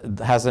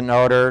has an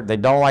odor. They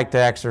don't like to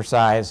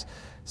exercise.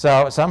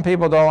 So some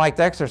people don't like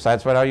to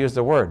exercise, but I'll use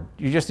the word.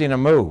 You just need to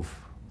move.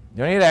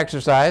 You don't need to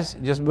exercise,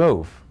 you just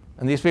move.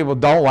 And these people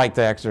don't like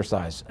to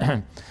exercise.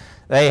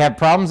 They have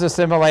problems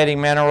assimilating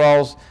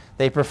minerals.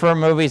 They prefer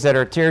movies that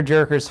are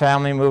tear-jerkers,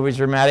 family movies,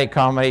 dramatic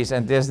comedies,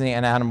 and Disney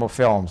and animal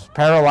films.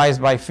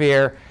 Paralyzed by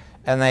fear,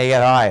 and they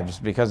get hives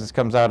because it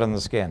comes out on the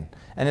skin.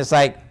 And it's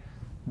like,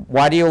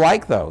 why do you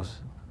like those?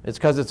 It's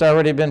because it's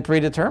already been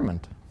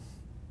predetermined.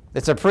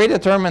 It's a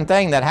predetermined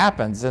thing that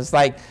happens. It's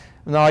like,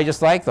 no, I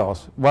just like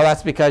those. Well,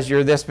 that's because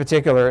you're this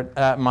particular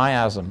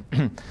miasm.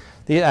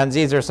 And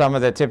these are some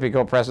of the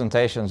typical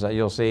presentations that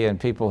you'll see in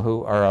people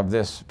who are of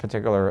this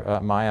particular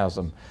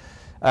miasm.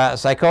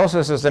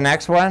 Psychosis is the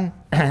next one.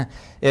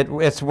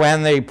 It's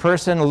when the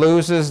person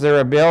loses their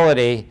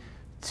ability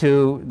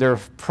their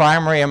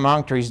primary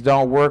emunctories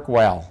don't work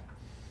well.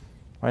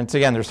 Once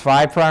again, there's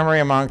 5 primary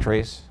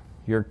emunctories: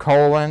 your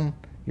colon,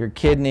 your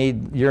kidney,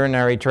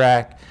 urinary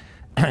tract,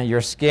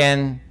 your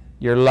skin,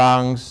 your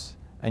lungs,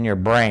 and your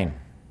brain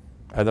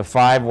are the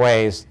 5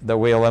 ways that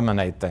we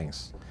eliminate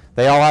things.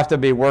 They all have to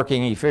be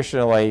working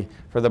efficiently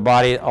for the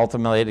body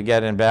ultimately to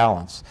get in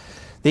balance.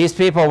 These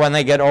people, when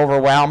they get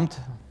overwhelmed,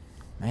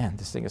 man,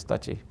 this thing is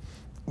touchy.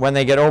 When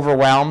they get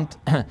overwhelmed,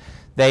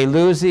 they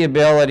lose the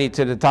ability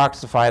to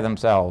detoxify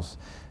themselves.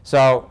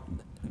 So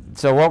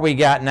what we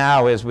got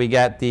now is we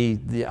got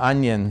the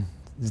onion.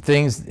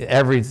 Things,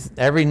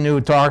 every new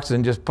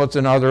toxin just puts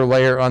another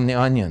layer on the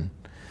onion.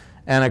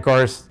 And of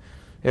course,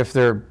 if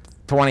they're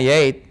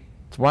 28,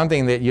 it's one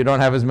thing that you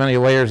don't have as many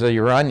layers of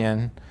your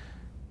onion.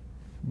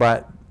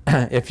 But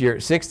if you're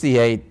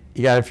 68,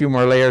 you got a few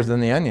more layers than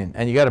the onion,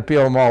 and you got to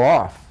peel them all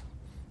off.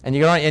 And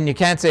you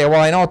can't say,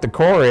 well, I know what the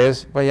core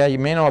is. Well, yeah, you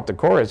may know what the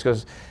core is,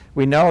 because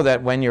we know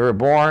that when you were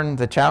born,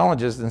 the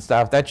challenges and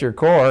stuff, that's your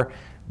core.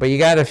 But you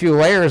got a few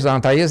layers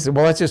on top. You say,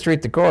 well, let's just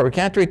treat the core. We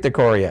can't treat the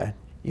core yet.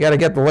 You got to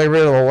get rid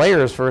of the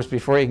layers first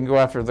before you can go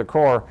after the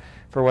core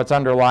for what's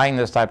underlying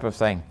this type of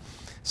thing.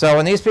 So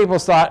when these people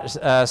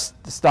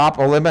stop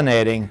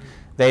eliminating,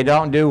 they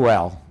don't do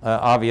well,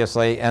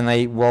 obviously, and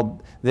they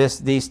will,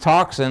 these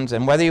toxins,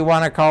 and whether you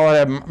want to call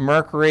it a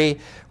mercury,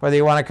 whether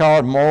you want to call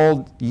it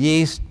mold,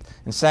 yeast,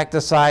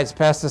 insecticides,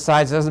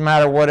 pesticides, doesn't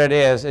matter what it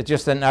is, it's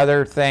just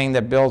another thing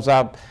that builds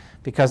up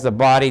because the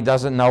body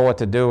doesn't know what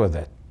to do with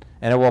it.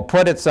 And it will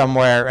put it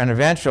somewhere, and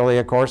eventually,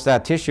 of course,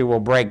 that tissue will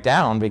break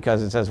down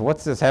because it says,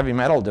 what's this heavy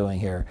metal doing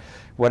here?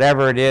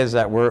 Whatever it is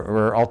that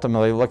we're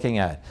ultimately looking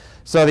at.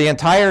 So the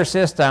entire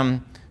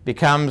system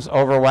becomes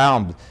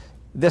overwhelmed.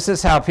 This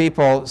is how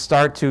people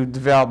start to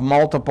develop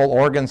multiple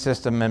organ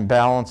system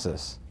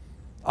imbalances.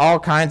 All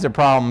kinds of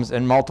problems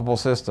in multiple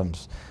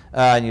systems.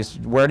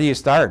 Where do you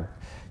start?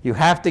 You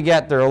have to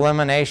get their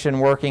elimination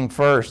working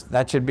first.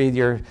 That should be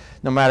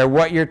no matter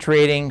what you're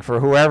treating, for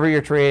whoever you're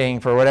treating,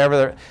 for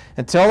whatever,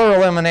 until their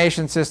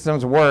elimination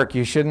systems work,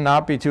 you should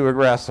not be too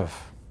aggressive.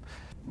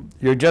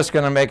 You're just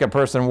going to make a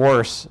person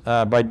worse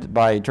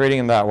by treating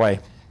them that way.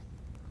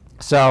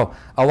 So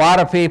a lot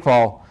of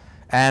people,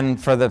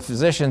 and for the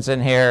physicians in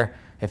here,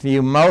 if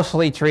you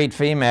mostly treat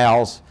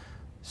females,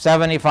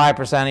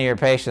 75% of your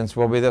patients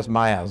will be this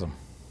miasm,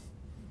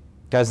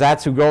 because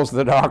that's who goes to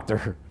the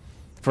doctor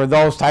for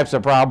those types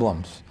of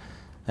problems.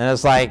 And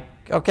it's like,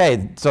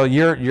 okay, so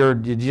you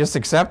just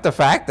accept the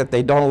fact that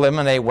they don't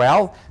eliminate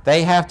well.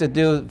 They have to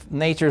do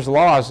nature's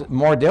laws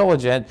more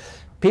diligent.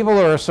 People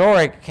who are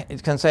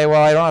psoriatic can say,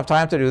 well, I don't have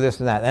time to do this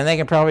and that, and they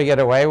can probably get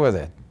away with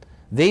it.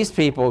 These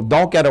people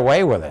don't get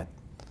away with it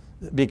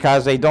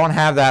because they don't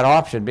have that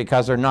option,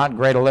 because they're not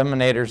great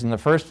eliminators in the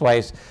first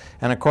place.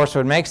 And of course,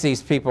 what makes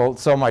these people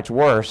so much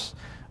worse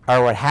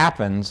are what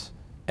happens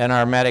in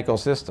our medical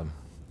system.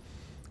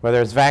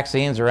 Whether it's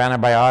vaccines or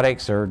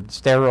antibiotics or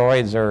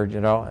steroids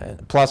or,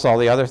 plus all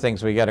the other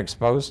things we get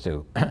exposed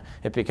to,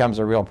 it becomes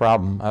a real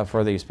problem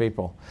for these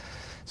people.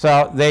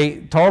 So they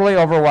totally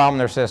overwhelm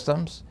their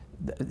systems.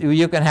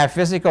 You can have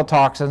physical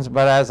toxins,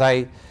 but as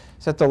I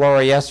said to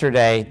Laura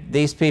yesterday,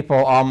 these people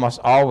almost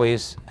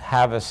always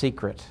have a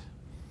secret.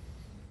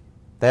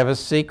 They have a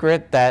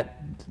secret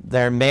that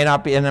there may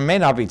not be, and it may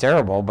not be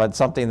terrible, but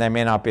something they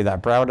may not be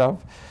that proud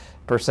of,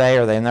 per se,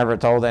 or they never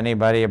told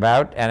anybody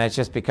about, and it's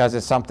just because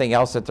it's something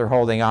else that they're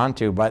holding on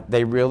to, but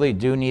they really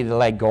do need to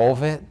let go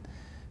of it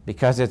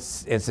because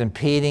it's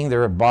impeding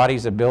their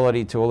body's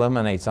ability to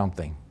eliminate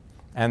something.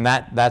 And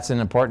that's an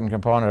important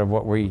component of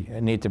what we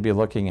need to be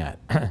looking at.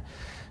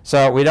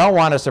 So we don't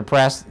want to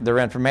suppress their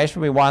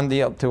information. We want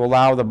to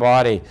allow the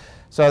body.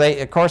 So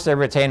of course they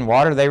retain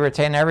water, they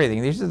retain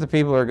everything. These are the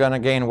people who are going to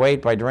gain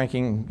weight by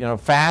drinking,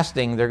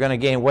 fasting. They're going to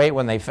gain weight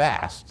when they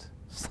fast.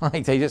 It's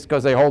like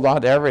because they hold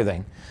on to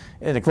everything,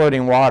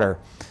 including water.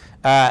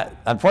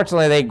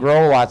 Unfortunately, they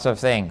grow lots of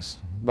things,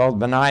 both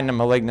benign and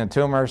malignant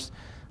tumors,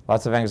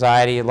 lots of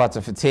anxiety, lots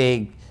of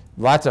fatigue,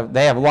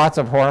 they have lots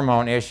of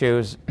hormone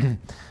issues.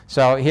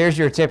 So here's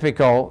your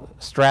typical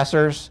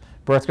stressors: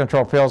 birth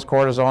control pills,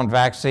 cortisone,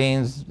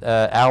 vaccines,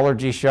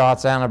 allergy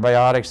shots,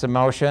 antibiotics,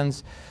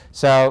 emotions.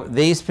 So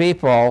these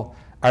people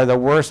are the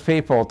worst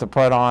people to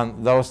put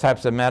on those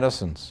types of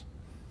medicines,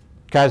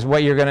 because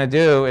what you're going to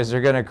do is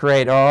they're going to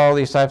create all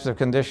these types of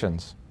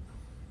conditions.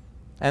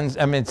 And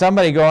I mean,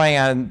 somebody going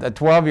on, a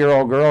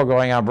 12-year-old girl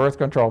going on birth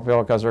control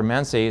pill because her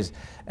menses,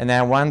 and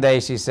then one day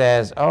she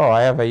says, oh,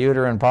 I have a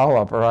uterine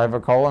polyp or I have a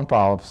colon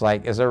polyp. It's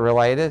like, is it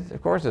related?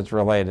 Of course it's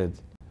related.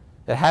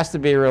 It has to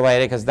be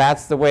related because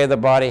that's the way the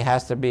body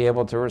has to be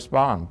able to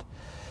respond.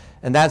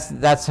 And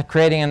that's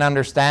creating an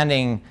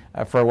understanding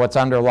for what's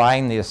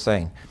underlying this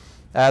thing.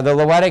 The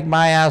Loetic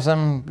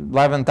miasm,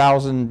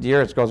 11,000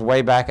 years, goes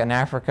way back in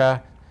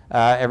Africa.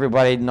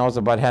 Everybody knows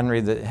about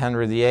Henry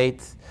VIII.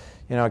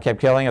 Kept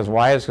killing his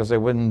wives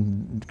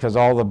because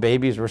all the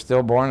babies were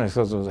stillborn. It's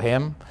because it was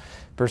him,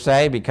 per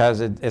se, because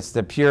it's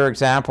the pure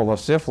example of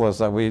syphilis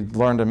that we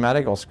learned in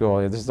medical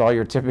school. This is all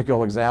your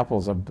typical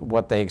examples of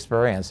what they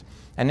experienced.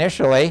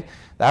 Initially,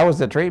 that was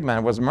the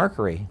treatment, was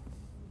mercury.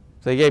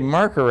 So they gave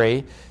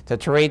mercury to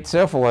treat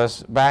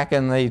syphilis back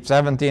in the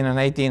 17 and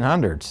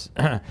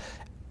 1800s.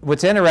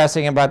 What's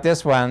interesting about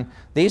this one,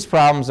 these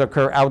problems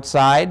occur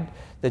outside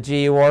the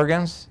GU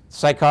organs.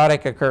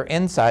 Psychotic occur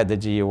inside the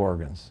GU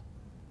organs.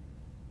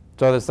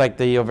 So it's like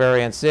the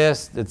ovarian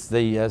cyst, it's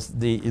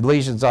the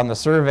lesions on the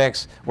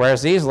cervix,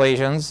 whereas these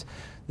lesions,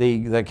 the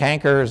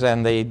cankers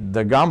and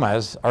the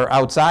gummas, are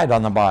outside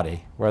on the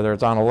body, whether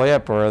it's on a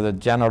lip or the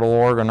genital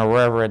organ or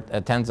wherever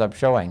it ends up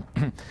showing.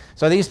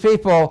 So these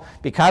people,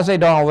 because they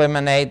don't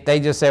eliminate, they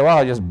just say, well,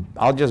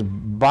 I'll just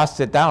bust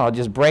it down, I'll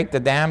just break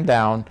the dam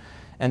down,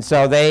 and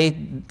so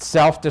they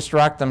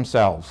self-destruct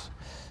themselves.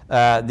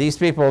 These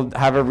people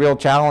have a real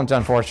challenge,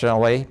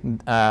 unfortunately.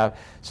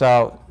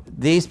 So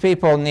these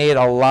people need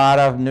a lot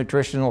of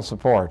nutritional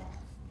support.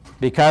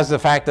 because the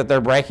fact that they're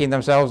breaking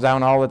themselves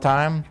down all the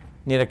time,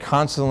 need to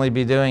constantly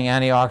be doing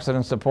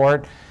antioxidant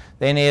support.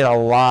 They need a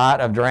lot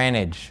of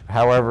drainage,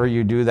 however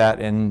you do that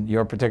in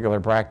your particular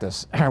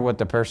practice, or what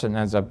the person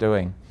ends up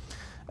doing.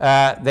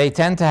 They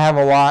tend to have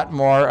a lot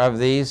more of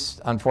these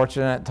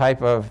unfortunate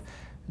type of,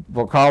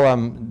 we'll call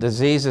them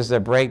diseases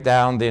that break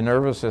down the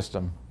nervous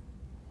system.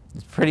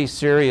 It's pretty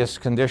serious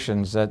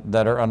conditions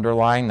that are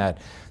underlying that.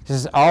 This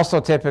is also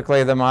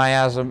typically the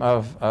miasm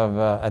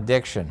of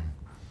addiction,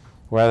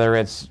 whether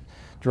it's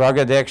drug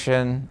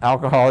addiction,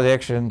 alcohol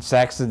addiction,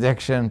 sex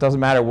addiction, doesn't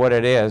matter what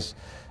it is.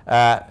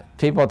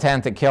 People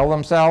tend to kill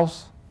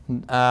themselves,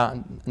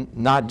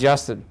 not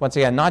just, once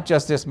again, not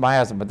just this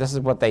miasm, but this is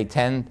what they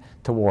tend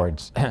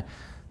towards.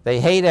 They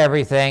hate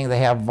everything. They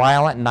have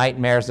violent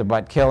nightmares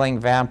about killing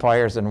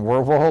vampires and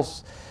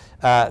werewolves.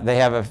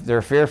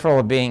 They're fearful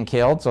of being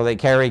killed, so they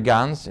carry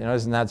guns. You know,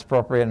 isn't that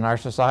appropriate in our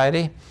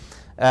society?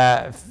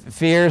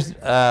 Fears,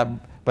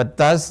 but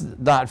does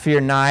not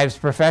fear knives.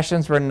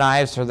 Professions where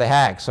knives are the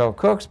hack. So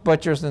cooks,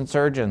 butchers, and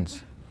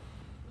surgeons.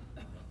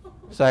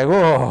 It's like,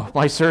 oh,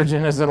 my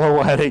surgeon is a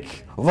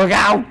noetic. Look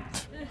out!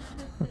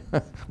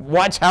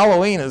 Watch,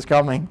 Halloween is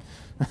coming.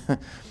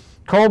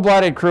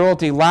 Cold-blooded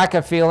cruelty, lack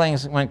of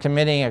feelings when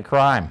committing a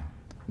crime.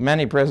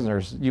 Many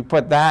prisoners. You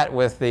put that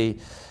with the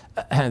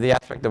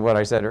aspect of what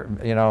I said,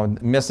 you know,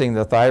 missing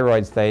the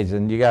thyroid stage,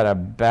 and you got a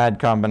bad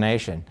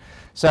combination.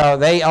 So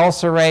they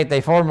ulcerate, they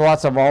form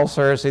lots of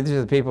ulcers. See, these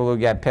are the people who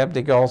get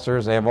peptic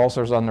ulcers. They have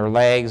ulcers on their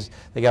legs.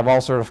 They have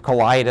ulcerative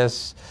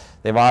colitis.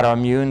 They have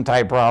autoimmune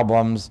type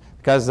problems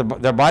because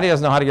their body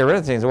doesn't know how to get rid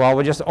of things. Well,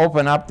 we'll just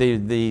open up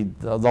the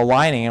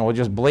lining and we'll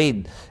just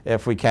bleed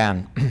if we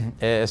can.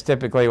 It's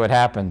typically what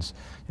happens.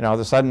 You know,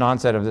 the sudden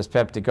onset of this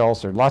peptic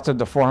ulcer. Lots of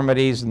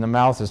deformities in the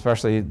mouth,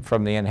 especially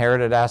from the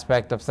inherited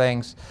aspect of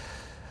things.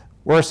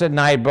 Worse at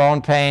night,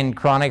 bone pain,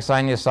 chronic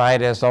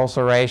sinusitis,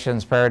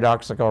 ulcerations,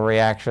 paradoxical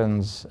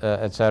reactions,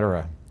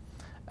 etc.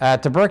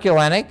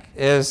 Tuberculinic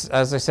is,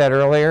 as I said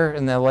earlier,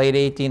 in the late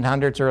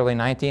 1800s, early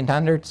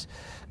 1900s,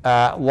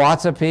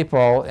 lots of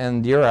people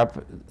in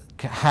Europe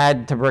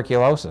had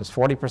tuberculosis.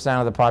 40%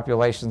 of the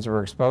populations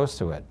were exposed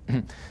to it.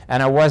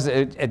 And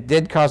it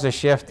did cause a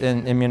shift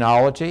in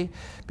immunology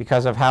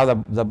because of how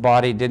the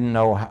body didn't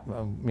know,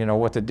 you know,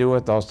 what to do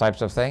with those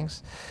types of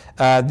things.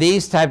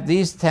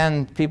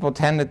 People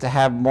tended to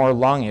have more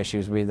lung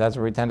issues. That's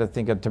what we tend to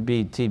think of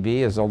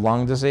TB as a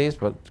lung disease,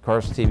 but of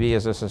course TB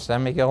is a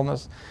systemic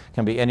illness,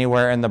 can be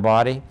anywhere in the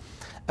body.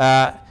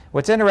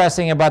 What's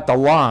interesting about the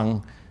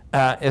lung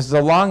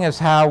is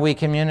how we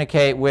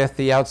communicate with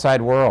the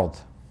outside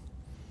world.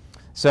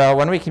 So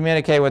when we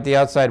communicate with the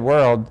outside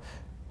world,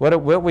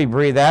 what we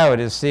breathe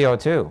out is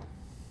CO2.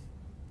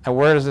 And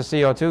where does the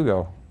CO2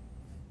 go?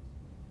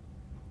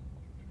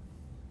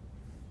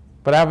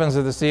 What happens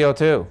to the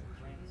CO2?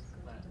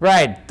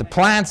 Right, the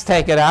plants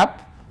take it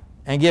up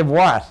and give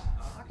what?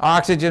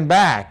 Oxygen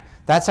back.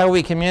 That's how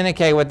we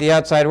communicate with the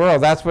outside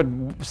world. That's what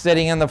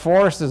sitting in the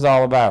forest is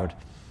all about.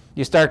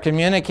 You start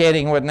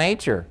communicating with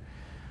nature.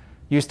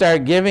 You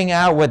start giving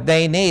out what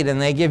they need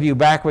and they give you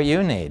back what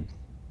you need.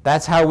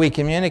 That's how we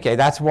communicate.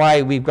 That's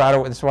why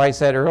that's why I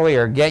said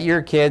earlier, get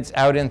your kids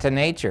out into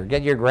nature.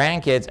 Get your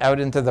grandkids out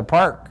into the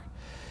park.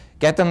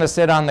 Get them to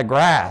sit on the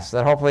grass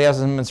that hopefully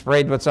hasn't been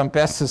sprayed with some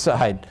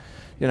pesticide,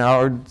 you know,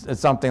 or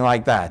something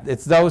like that.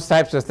 It's those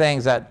types of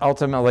things that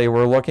ultimately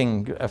we're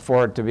looking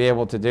for to be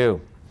able to do.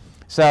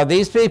 So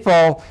these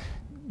people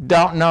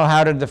don't know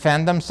how to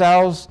defend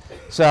themselves.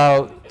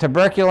 So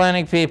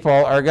tuberculinic people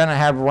are going to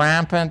have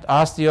rampant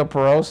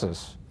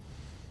osteoporosis.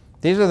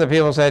 These are the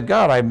people who said,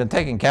 God, I've been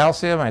taking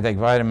calcium, I take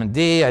vitamin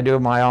D, I do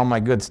all my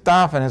good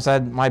stuff, and it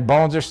said my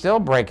bones are still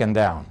breaking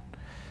down.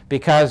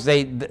 Because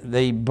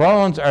the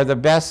bones are the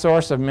best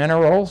source of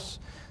minerals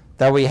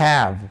that we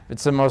have.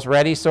 It's the most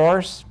ready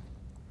source.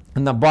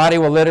 And the body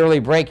will literally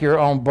break your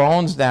own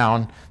bones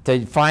down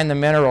to find the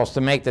minerals to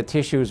make the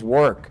tissues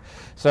work.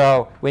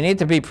 So we need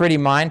to be pretty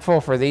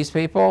mindful for these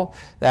people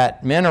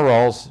that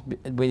minerals,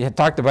 we had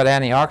talked about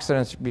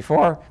antioxidants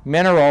before,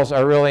 minerals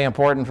are really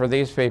important for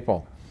these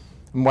people.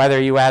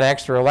 Whether you add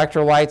extra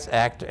electrolytes,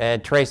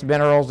 add trace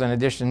minerals in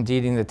addition to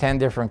eating the 10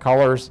 different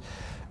colors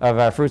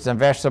of fruits and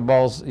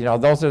vegetables, you know,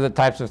 those are the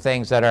types of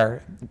things that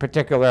are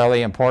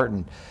particularly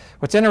important.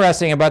 What's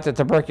interesting about the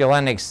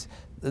tuberculinics,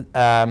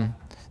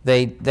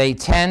 they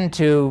tend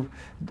to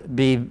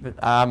be,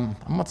 I'm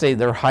not saying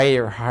they're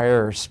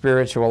higher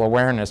spiritual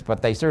awareness,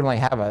 but they certainly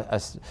have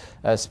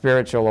a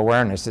spiritual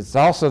awareness. It's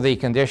also the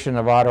condition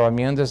of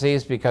autoimmune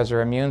disease because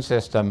their immune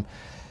system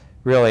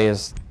really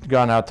has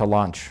gone out to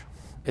lunch.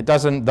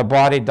 The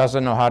body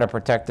doesn't know how to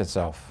protect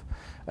itself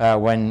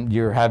when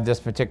you have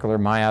this particular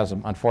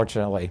miasm,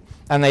 unfortunately.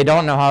 And they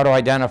don't know how to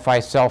identify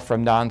self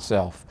from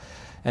non-self.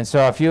 And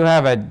so if you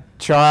have a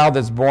child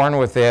that's born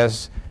with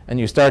this and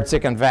you start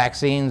sticking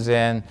vaccines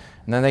in,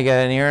 and then they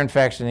get an ear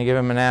infection, you give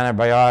them an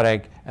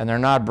antibiotic, and they're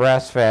not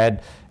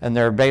breastfed, and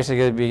they're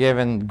basically be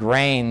given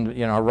grain,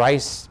 you know,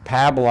 rice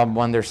pablum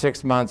when they're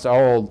 6 months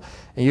old,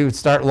 and you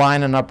start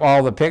lining up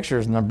all the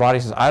pictures, and their body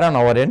says, I don't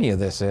know what any of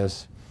this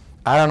is.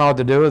 I don't know what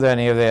to do with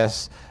any of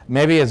this.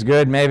 Maybe it's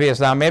good, maybe it's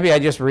not. Maybe I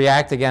just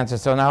react against it.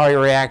 So now I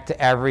react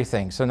to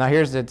everything. So now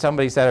here's what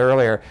somebody said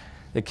earlier.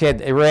 The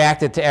kid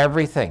reacted to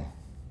everything.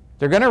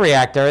 They're going to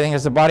react to everything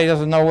because the body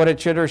doesn't know what it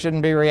should or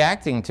shouldn't be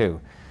reacting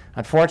to.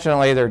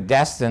 Unfortunately, they're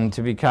destined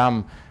to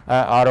become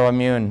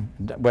autoimmune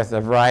with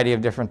a variety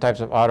of different types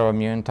of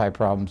autoimmune type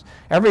problems.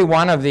 Every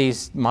one of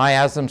these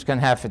miasms can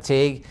have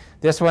fatigue.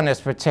 This one is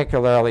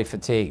particularly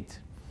fatigued.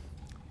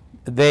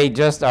 They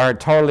just are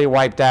totally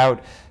wiped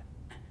out.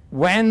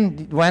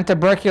 When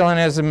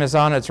tuberculonism is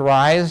on its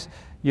rise,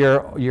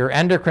 your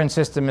endocrine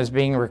system is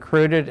being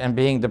recruited and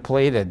being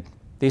depleted.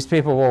 These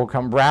people will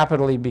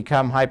rapidly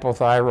become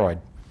hypothyroid.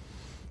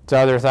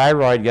 So their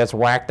thyroid gets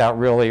whacked out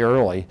really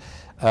early.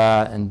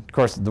 And of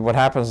course, what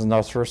happens in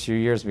those first few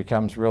years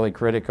becomes really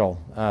critical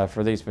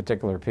for these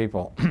particular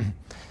people.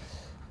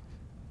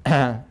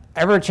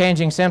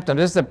 Ever-changing symptoms.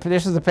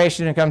 This is the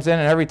patient who comes in,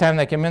 and every time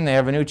they come in, they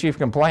have a new chief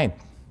complaint.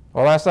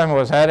 Well, last time it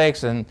was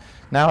headaches, and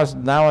now it's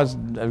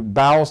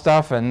bowel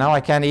stuff, and now I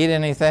can't eat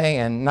anything,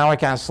 and now I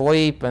can't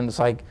sleep, and it's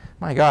like,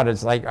 my God,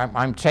 it's like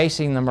I'm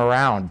chasing them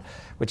around,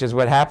 which is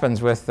what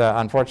happens with,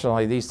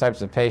 unfortunately, these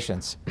types of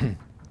patients.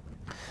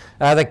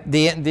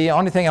 The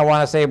only thing I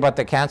want to say about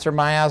the cancer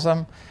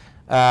miasm,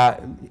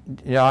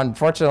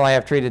 unfortunately,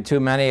 I've treated too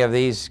many of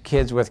these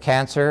kids with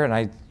cancer, and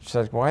I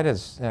said, how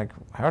does an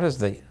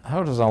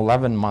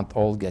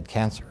 11-month-old get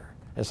cancer?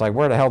 It's like,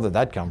 where the hell did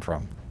that come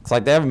from? It's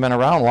like they haven't been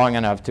around long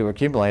enough to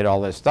accumulate all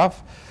this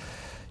stuff.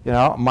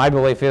 My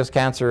belief is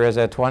cancer is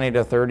a 20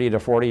 to 30 to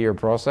 40-year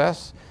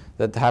process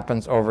that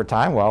happens over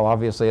time. Well,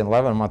 obviously, an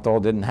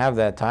 11-month-old didn't have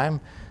that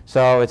time,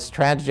 so it's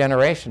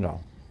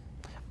transgenerational.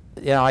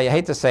 I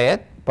hate to say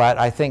it, but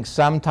I think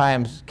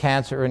sometimes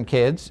cancer in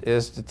kids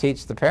is to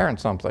teach the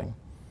parents something.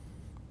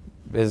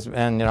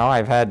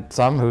 I've had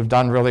some who've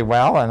done really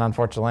well, and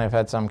unfortunately I've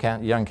had some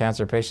young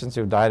cancer patients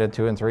who've died at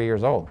 2 and 3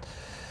 years old.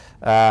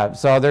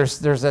 So there's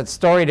that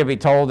story to be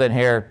told in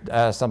here,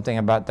 something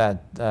about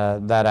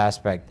that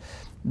aspect.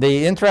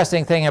 The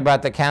interesting thing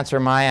about the cancer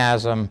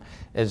miasm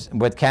is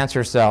with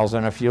cancer cells,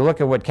 and if you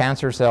look at what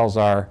cancer cells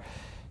are,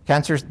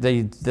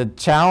 the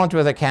challenge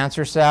with a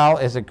cancer cell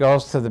is it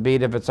goes to the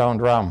beat of its own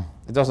drum.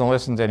 It doesn't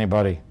listen to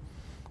anybody.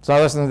 It's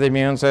not listening to the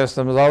immune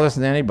system. It's not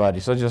listening to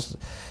anybody. So it just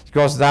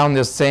goes down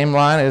this same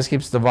line. It just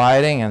keeps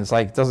dividing, and it's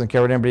like it doesn't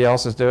care what anybody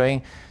else is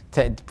doing.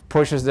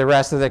 Pushes the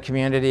rest of the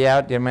community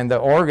out. I mean, the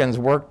organs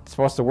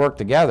supposed to work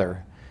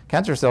together.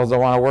 Cancer cells don't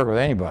want to work with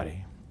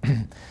anybody,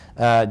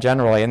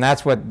 generally, and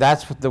that's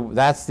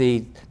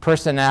the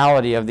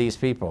personality of these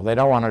people. They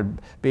don't want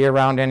to be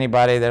around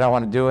anybody. They don't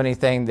want to do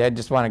anything. They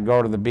just want to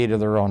go to the beat of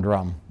their own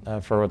drum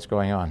for what's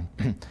going on.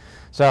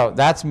 So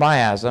that's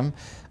miasm.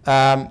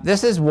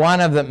 This is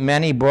one of the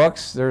many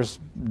books. There's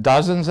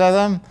dozens of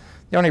them.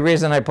 The only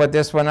reason I put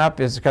this one up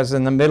is because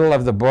in the middle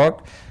of the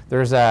book,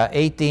 there's a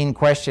 18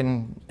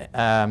 question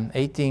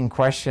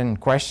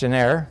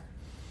questionnaire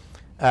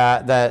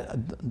that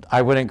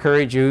I would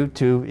encourage you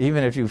to,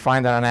 even if you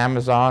find it on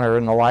Amazon or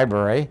in the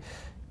library,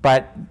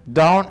 but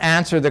don't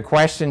answer the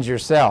questions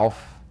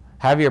yourself.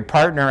 Have your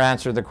partner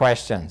answer the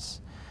questions.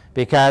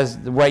 Because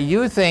what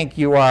you think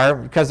you are,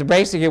 because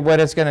basically what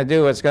it's going to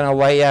do, it's going to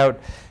lay out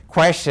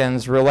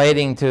questions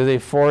relating to the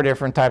 4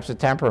 different types of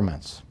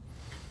temperaments.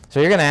 So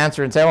you're going to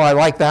answer and say, well, I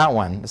like that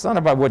one. It's not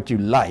about what you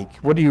like.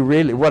 What are you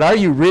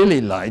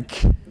really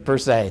like, per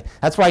se?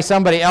 That's why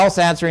somebody else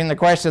answering the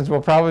questions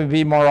will probably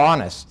be more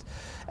honest.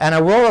 And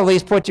it will at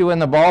least put you in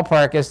the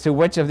ballpark as to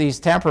which of these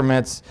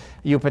temperaments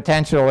you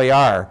potentially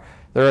are.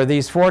 There are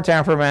these 4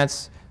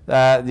 temperaments,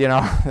 that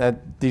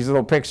these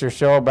little pictures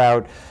show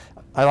about.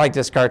 I like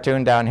this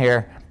cartoon down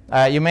here.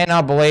 You may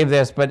not believe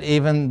this, but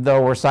even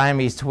though we're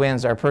Siamese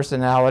twins, our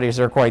personalities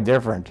are quite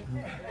different.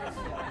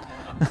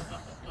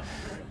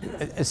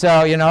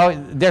 So,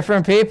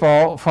 different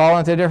people fall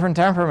into different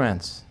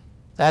temperaments.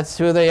 That's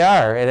who they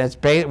are. And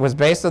it was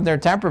based on their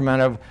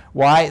temperament of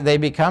why they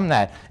become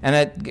that. And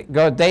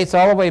it dates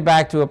all the way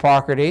back to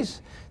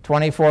Hippocrates,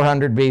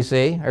 2400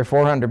 BC, or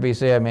 400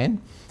 BC, I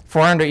mean.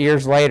 400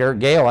 years later,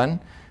 Galen,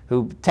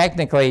 who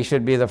technically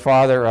should be the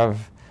father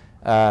of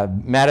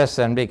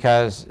medicine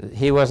because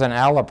he was an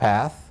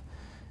allopath.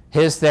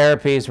 His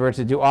therapies were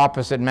to do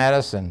opposite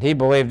medicine. He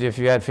believed if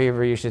you had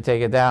fever, you should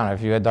take it down.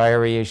 If you had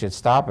diarrhea, you should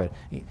stop it.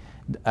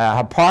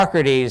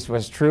 Hippocrates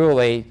was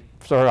truly,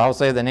 sort of, I'll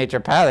say, the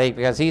naturopathic,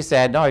 because he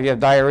said, no, if you have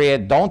diarrhea,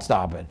 don't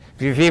stop it.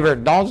 If you have fever,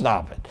 don't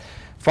stop it.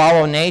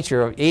 Follow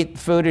nature. Eat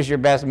food is your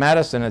best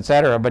medicine,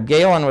 etc. But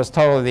Galen was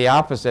totally the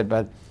opposite.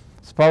 But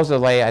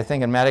supposedly, I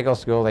think in medical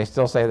school, they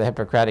still say the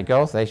Hippocratic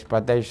Oath,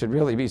 but they should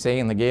really be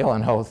saying the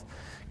Galen Oath,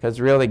 because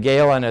really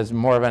Galen is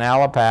more of an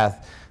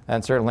allopath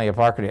than certainly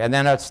Hippocrates. And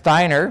then at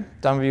Steiner,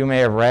 some of you may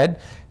have read,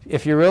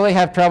 if you really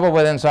have trouble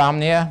with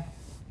insomnia,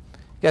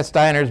 get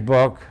Steiner's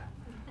book.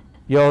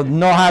 You'll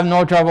have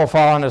no trouble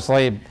falling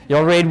asleep.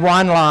 You'll read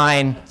one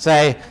line,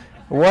 say,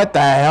 what the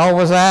hell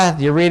was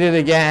that? You read it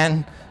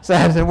again,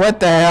 say,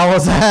 what the hell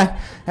was that?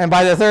 And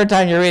by the 3rd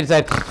time you read it,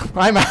 say,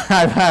 I'm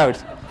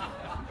out.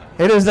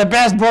 It is the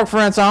best book for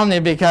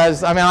insomnia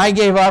because, I mean, I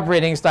gave up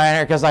reading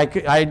Steiner because like,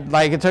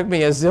 it took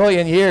me a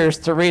zillion years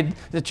to read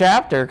the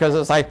chapter because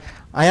it's like,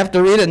 I have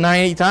to read it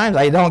 90 times.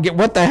 I don't get,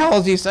 what the hell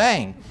is he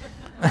saying?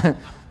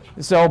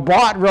 So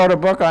Bott wrote a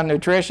book on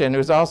nutrition,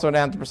 who's also an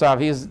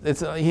anthroposoph.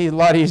 He's a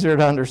lot easier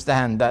to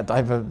understand, that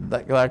type of,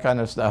 that kind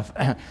of stuff.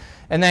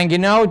 And then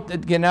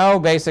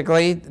Guinaud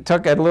basically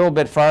took it a little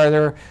bit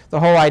farther, the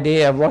whole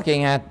idea of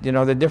looking at,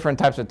 the different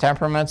types of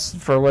temperaments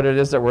for what it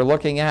is that we're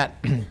looking at.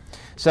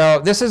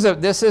 So this is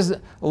a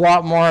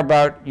lot more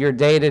about your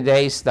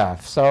day-to-day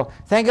stuff. So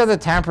think of the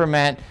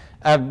temperament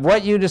of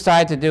what you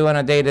decide to do on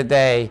a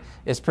day-to-day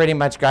is pretty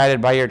much guided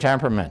by your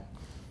temperament.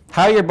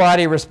 How your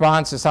body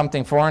responds to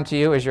something foreign to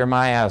you is your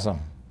miasm.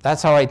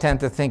 That's how I tend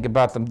to think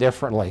about them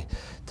differently,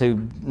 to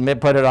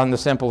put it on the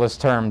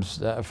simplest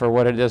terms for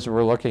what it is that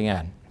we're looking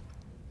at.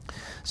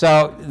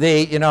 So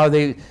the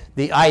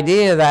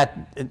idea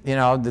that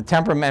the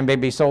temperament may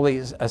be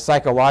solely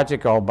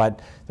psychological,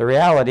 but the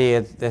reality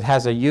is it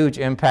has a huge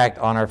impact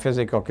on our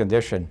physical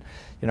condition.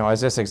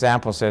 As this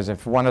example says,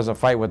 if one has a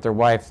fight with their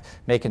wife,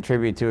 may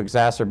contribute to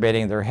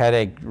exacerbating their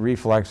headache,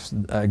 reflux,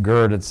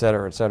 GERD, et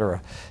cetera, et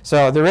cetera.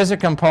 So there is a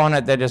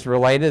component that is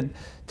related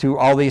to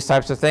all these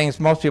types of things.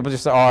 Most people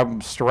just say, oh,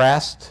 I'm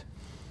stressed.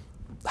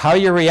 How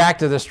you react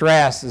to the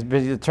stress is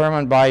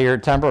determined by your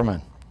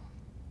temperament.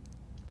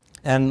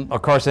 And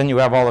of course, then you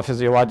have all the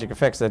physiologic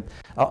effects that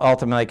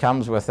ultimately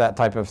comes with that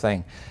type of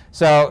thing.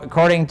 So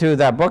according to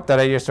that book that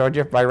I just showed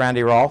you by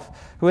Randy Rolfe,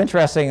 who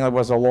interestingly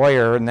was a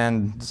lawyer and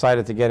then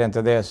decided to get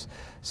into this.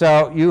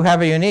 So you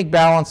have a unique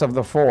balance of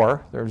the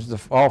four. There's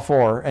all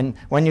four. And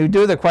when you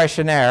do the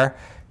questionnaire,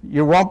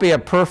 you won't be a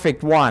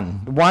perfect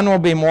one. One will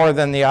be more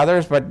than the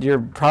others, but you're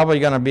probably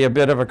going to be a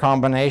bit of a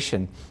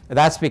combination.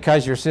 That's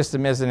because your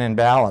system isn't in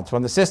balance.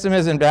 When the system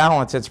is in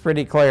balance, it's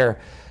pretty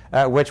clear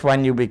which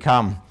one you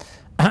become.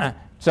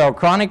 So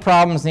chronic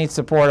problems need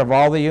support of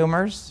all the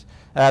humors.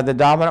 The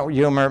dominant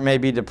humor may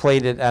be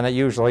depleted, and it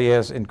usually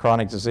is in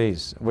chronic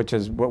disease, which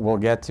is what we'll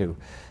get to.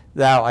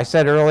 Now, I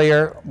said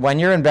earlier, when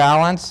you're in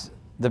balance,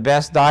 the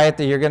best diet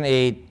that you're going to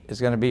eat is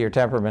going to be your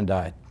temperament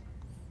diet.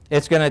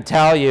 It's going to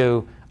tell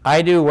you,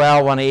 I do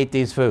well when I eat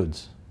these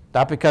foods.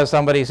 Not because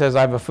somebody says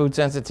I have a food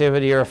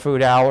sensitivity or a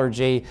food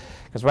allergy,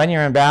 because when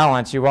you're in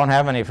balance, you won't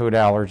have any food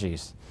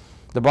allergies.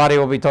 The body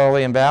will be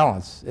totally in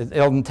balance.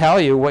 It'll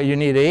tell you what you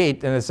need to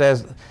eat, and it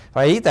says, if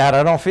I eat that,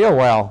 I don't feel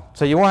well.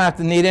 So you won't have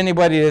to need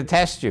anybody to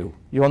test you.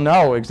 You'll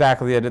know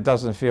exactly that it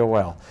doesn't feel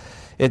well.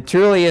 It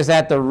truly is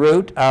at the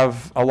root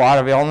of a lot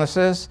of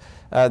illnesses,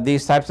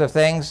 these types of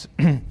things.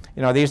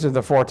 These are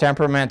the four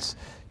temperaments,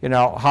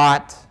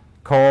 hot,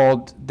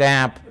 cold,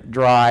 damp,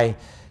 dry.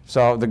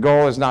 So the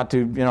goal is not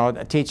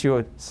to, teach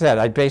you,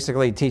 I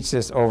basically teach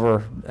this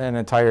over an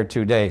entire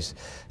 2 days.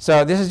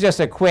 So this is just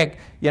a quick,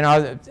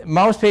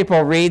 most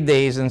people read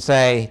these and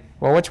say,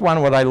 well, which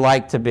one would I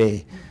like to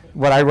be?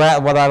 Would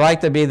I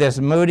like to be this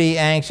moody,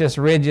 anxious,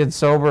 rigid,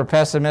 sober,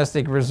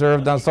 pessimistic,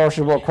 reserved,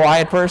 unsociable,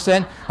 quiet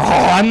person? Oh,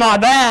 I'm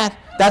not that.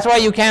 That's why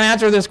you can't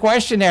answer this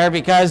questionnaire,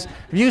 because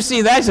if you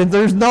see that,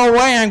 there's no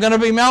way I'm going to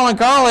be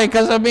melancholic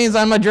because it means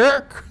I'm a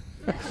jerk.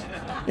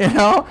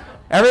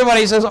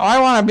 Everybody says, oh, I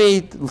want to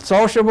be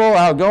sociable,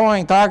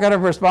 outgoing,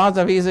 talkative,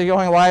 responsive,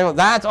 easygoing, liable.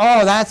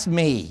 That's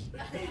me.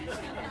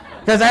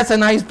 Because that's a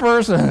nice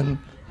person.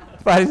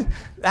 But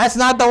that's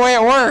not the way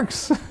it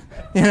works.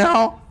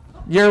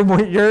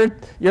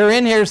 You're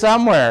in here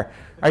somewhere.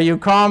 Are you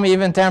calm,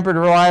 even-tempered,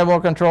 reliable,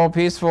 controlled,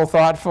 peaceful,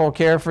 thoughtful,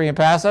 carefree, and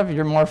passive?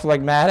 You're more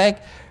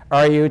phlegmatic.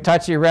 Are you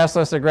touchy,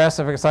 restless,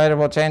 aggressive,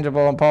 excitable,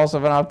 changeable,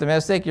 impulsive, and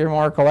optimistic? You're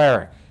more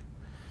choleric.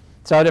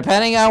 So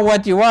depending on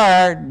what you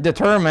are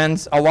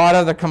determines a lot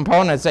of the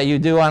components that you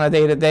do on a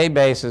day-to-day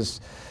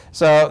basis.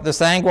 So the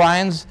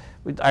sanguines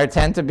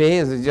tend to be,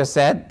 as I just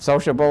said,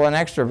 sociable and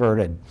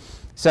extroverted.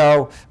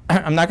 So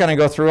I'm not going to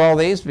go through all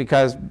these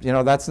because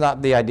that's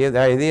not the idea. The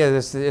idea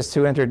is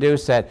to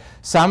introduce that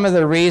some of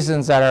the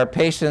reasons that our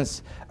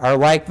patients are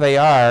like they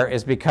are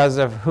is because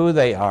of who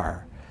they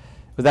are.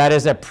 That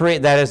is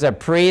a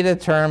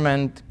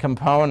predetermined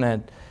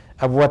component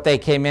of what they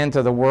came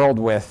into the world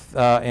with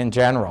in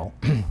general.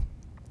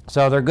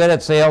 So they're good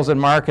at sales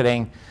and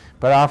marketing,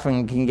 but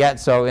often can get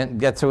so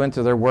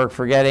into their work,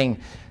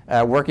 forgetting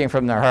working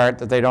from their heart,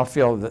 that they don't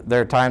feel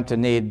their time to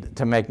need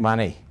to make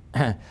money.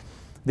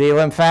 The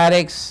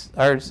lymphatics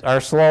are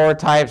slower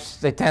types.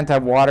 They tend to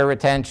have water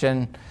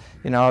retention.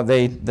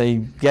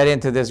 They get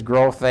into this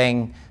growth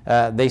thing.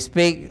 This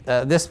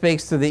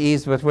speaks to the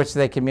ease with which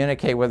they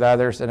communicate with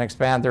others and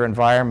expand their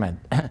environment.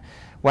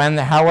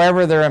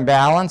 However, they're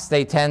imbalanced,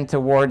 they tend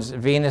towards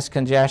venous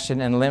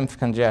congestion and lymph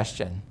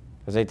congestion,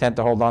 because they tend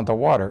to hold on to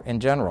water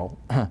in general.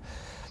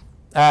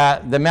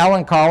 The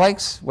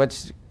melancholics,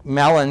 which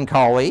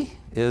melancholy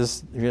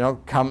is,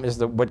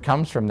 what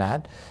comes from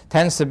that,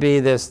 tends to be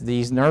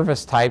these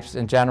nervous types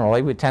in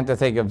general. We tend to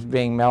think of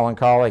being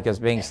melancholic as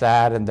being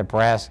sad and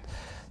depressed.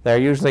 They're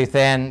usually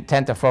tend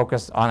to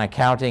focus on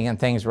accounting and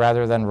things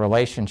rather than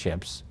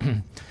relationships.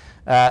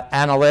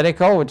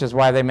 Analytical, which is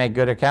why they make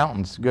good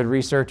accountants, good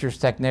researchers,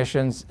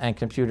 technicians, and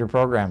computer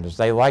programmers.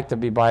 They like to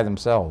be by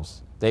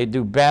themselves. They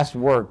do best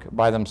work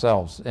by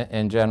themselves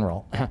in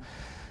general.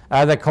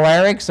 The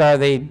cholerics are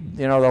the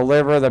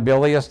liver, the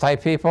bilious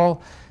type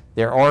people.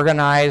 They're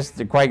organized.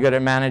 They're quite good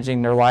at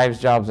managing their lives,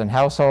 jobs, and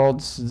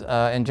households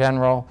in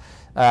general.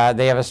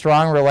 They have a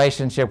strong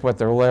relationship with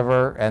their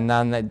liver, and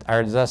then they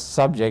are just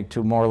subject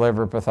to more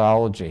liver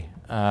pathology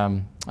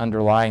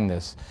underlying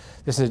this.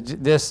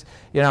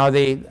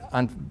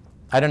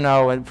 I don't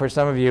know, for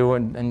some of you,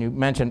 and you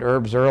mentioned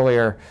herbs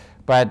earlier,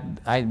 but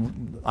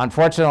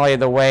unfortunately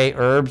the way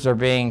herbs are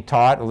being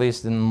taught, at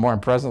least more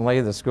presently,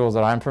 the schools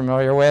that I'm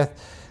familiar with,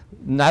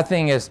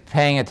 nothing is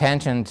paying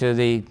attention to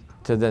the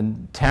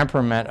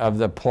temperament of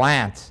the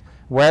plant.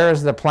 Where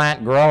is the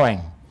plant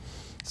growing?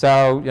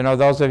 So,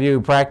 those of you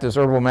who practice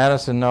herbal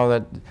medicine know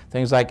that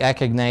things like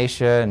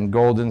echinacea and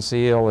golden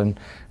seal and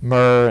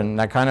myrrh and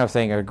that kind of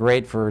thing are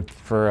great for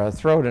a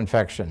throat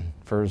infection,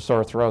 for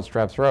sore throat,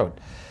 strep throat.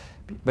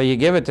 But you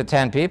give it to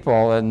 10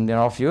 people and,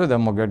 a few of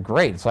them will go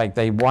great. It's like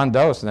one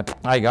dose and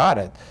I got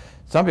it.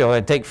 Some people,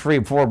 they take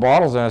 3-4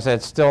 bottles and I say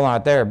it's still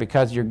not there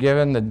because you're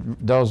giving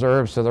those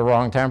herbs to the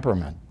wrong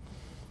temperament.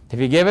 If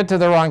you give it to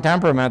the wrong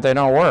temperament, they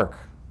don't work.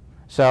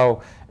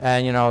 So,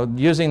 and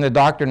using the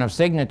doctrine of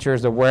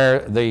signatures of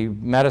where the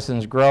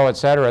medicines grow,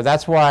 etc.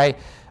 That's why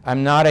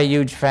I'm not a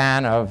huge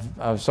fan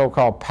of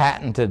so-called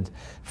patented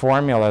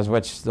formulas,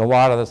 which a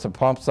lot of the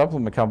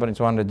supplement companies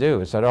want to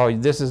do. It said, oh,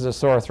 this is a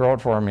sore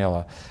throat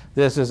formula.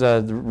 This is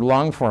a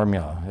lung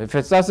formula. If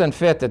it doesn't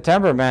fit the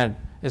temperament,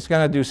 it's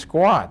going to do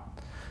squat.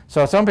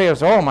 So some people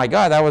say, oh my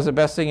God, that was the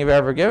best thing you've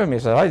ever given me.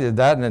 So I did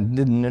that and it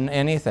didn't do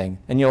anything.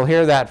 And you'll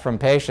hear that from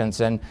patients.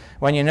 And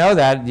when you know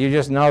that, you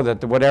just know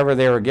that whatever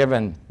they were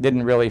given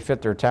didn't really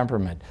fit their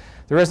temperament.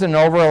 There is an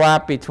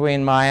overlap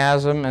between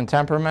miasm and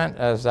temperament,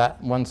 as that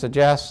one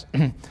suggests.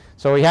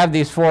 So we have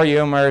these 4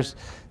 humors.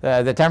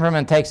 The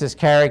temperament takes its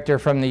character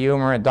from the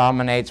humor and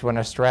dominates when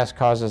a stress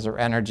causes their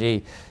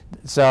energy.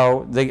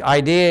 So the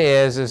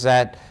idea is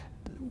that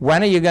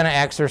when are you going to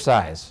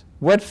exercise?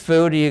 What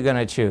food are you going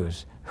to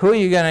choose? Who are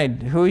you going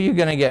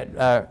to get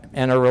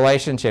in a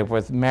relationship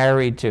with,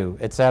 married to,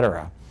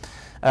 etc.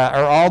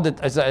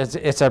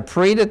 It's a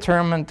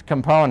predetermined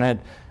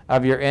component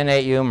of your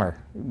innate humor.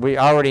 We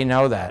already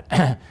know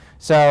that.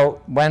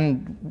 So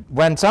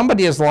when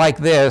somebody is like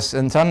this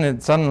and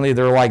suddenly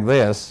they're like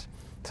this,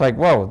 it's like,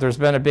 whoa, there's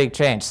been a big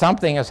change.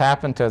 Something has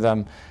happened to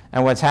them,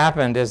 and what's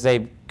happened is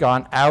they've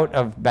gone out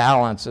of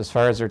balance as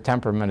far as their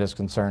temperament is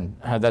concerned.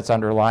 That's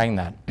underlying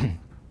that.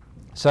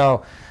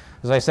 So,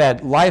 as I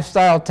said,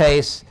 lifestyle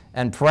tastes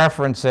and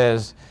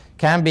preferences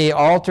can be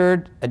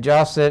altered,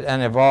 adjusted,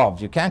 and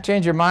evolved. You can't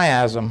change your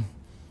miasm,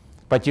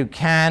 but you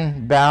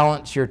can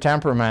balance your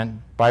temperament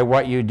by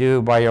what you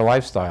do by your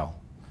lifestyle.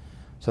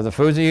 So the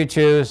foods that you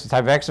choose, the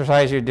type of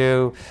exercise you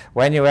do,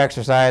 when you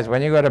exercise,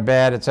 when you go to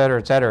bed, et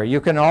cetera, you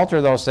can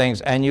alter those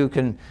things, and you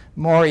can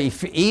more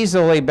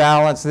easily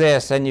balance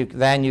this than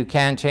you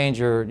can change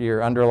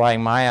your underlying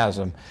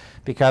miasm,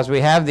 because we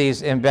have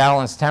these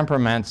imbalanced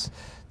temperaments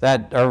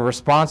that are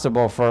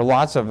responsible for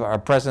lots of our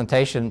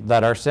presentation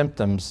that our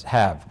symptoms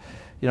have.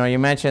 You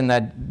mentioned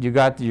that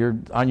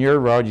on your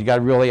road, you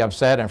got really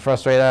upset and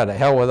frustrated, out of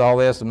hell with all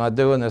this, I'm not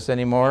doing this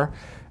anymore.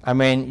 I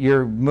mean,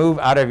 you move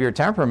out of your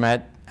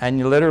temperament,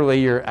 and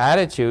literally your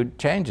attitude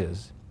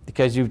changes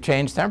because you've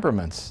changed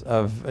temperaments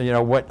of,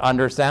 what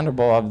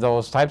understandable of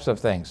those types of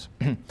things.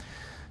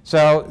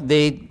 So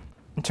the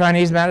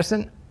Chinese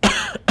medicine,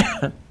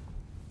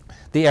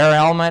 the air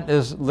element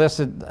is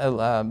listed,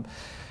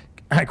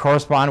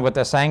 correspond with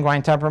the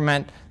sanguine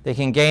temperament. They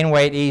can gain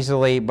weight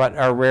easily but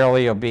are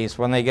rarely obese.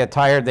 When they get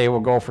tired, they will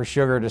go for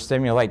sugar to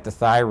stimulate the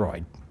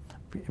thyroid,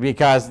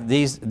 because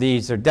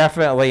these are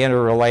definitely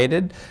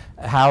interrelated.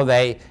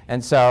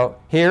 And so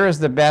here is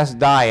the best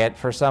diet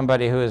for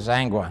somebody who is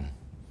sanguine.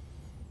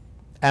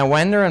 And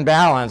when they're in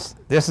balance,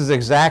 this is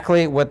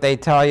exactly what they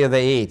tell you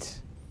they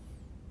eat,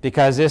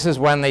 because this is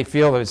when they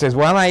feel it. It says,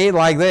 when I eat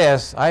like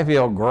this, I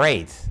feel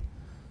great.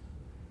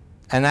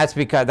 And that's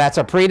because that's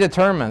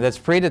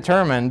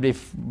predetermined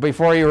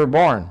before you were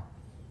born.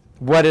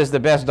 What is the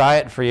best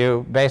diet for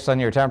you based on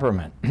your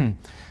temperament?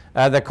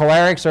 The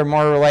cholerics are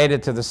more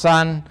related to the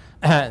sun.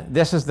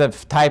 This is the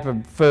type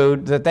of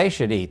food that they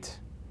should eat.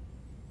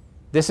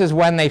 This is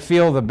when they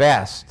feel the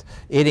best,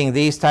 eating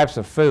these types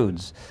of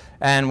foods.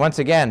 And once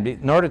again,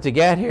 in order to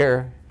get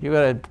here, you've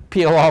got to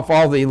peel off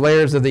all the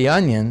layers of the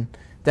onion.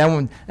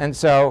 And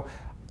so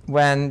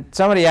when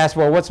somebody asks,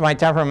 well, what's my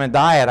temperament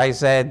diet? I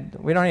said,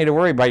 we don't need to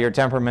worry about your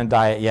temperament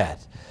diet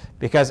yet.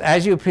 Because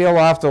as you peel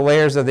off the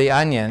layers of the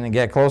onion and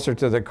get closer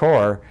to the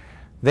core,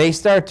 they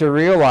start to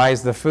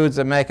realize the foods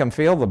that make them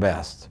feel the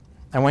best.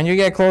 And when you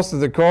get close to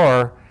the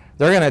core,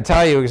 they're going to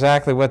tell you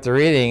exactly what they're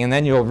eating, and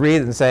then you'll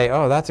read and say,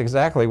 oh, that's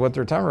exactly what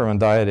their temperament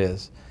diet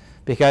is.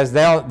 Because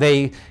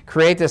they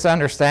create this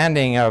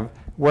understanding of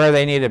where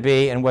they need to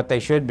be and what they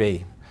should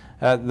be.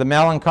 The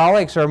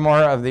melancholics are more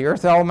of the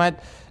earth element,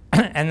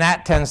 and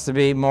that tends to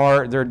be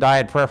more their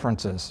diet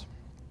preferences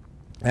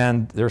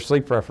and their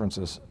sleep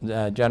preferences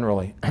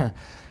generally.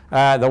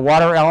 The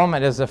water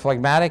element is the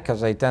phlegmatic,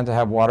 because they tend to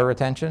have water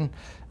retention.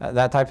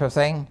 that type of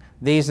thing.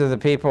 These are the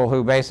people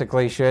who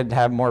basically should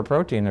have more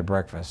protein at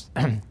breakfast.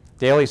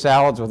 Daily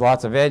salads with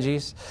lots of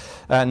veggies,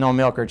 no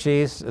milk or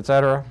cheese,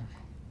 etc.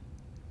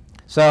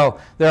 So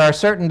there are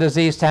certain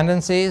disease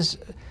tendencies.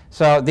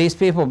 So these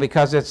people,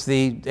 because it's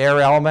the air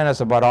element, it's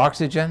about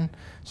oxygen,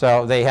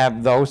 so they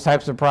have those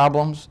types of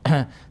problems.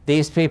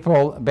 These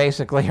people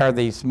basically are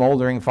the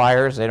smoldering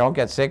fires. They don't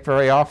get sick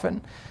very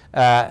often.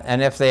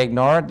 And if they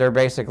ignore it, they're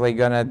basically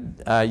going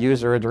to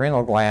use their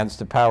adrenal glands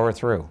to power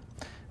through,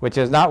 which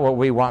is not what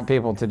we want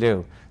people to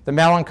do. The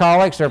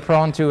melancholics are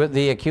prone to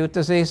the acute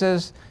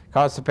diseases,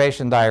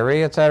 constipation,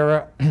 diarrhea,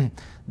 etc.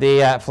 The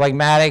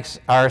phlegmatics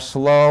are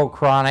slow,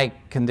 chronic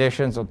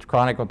conditions of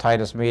chronic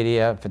otitis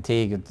media,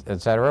 fatigue,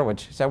 etc.,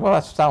 which you said, well,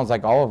 that sounds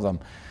like all of them.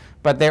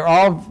 But they're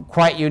all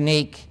quite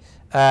unique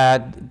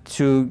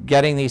to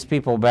getting these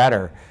people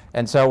better.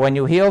 And so when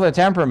you heal the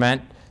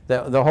temperament,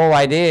 the whole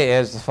idea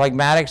is the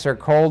phlegmatics are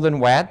cold and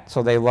wet,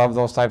 so they love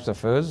those types of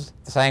foods.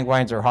 The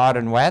sanguines are hot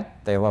and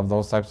wet, they love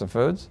those types of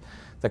foods.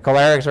 The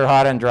cholerics are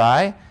hot and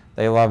dry,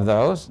 they love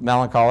those.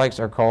 Melancholics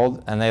are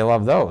cold and they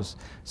love those.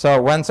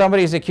 So when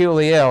somebody's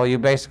acutely ill, you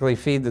basically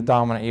feed the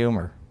dominant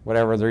humor,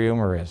 whatever their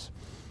humor is.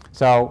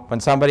 So when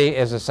somebody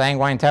is a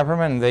sanguine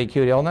temperament and the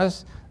acute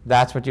illness,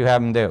 that's what you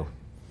have them do.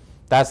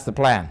 That's the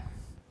plan.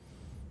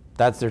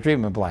 That's their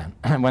treatment plan.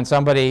 When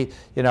somebody,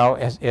 you know,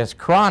 is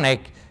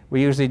chronic,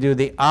 we usually do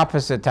the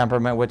opposite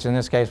temperament, which in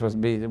this case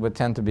would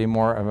tend to be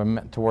more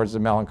of towards the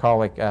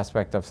melancholic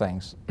aspect of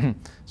things.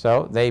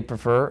 So they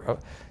prefer,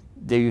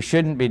 you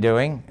shouldn't be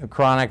doing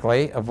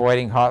chronically,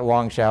 avoiding hot,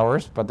 long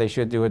showers, but they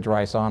should do a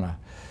dry sauna.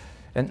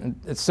 And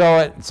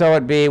so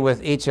it be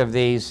with each of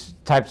these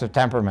types of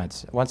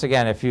temperaments. Once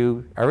again, if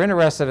you are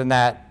interested in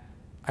that,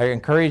 I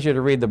encourage you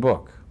to read the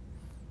book.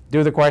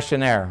 Do the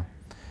questionnaire.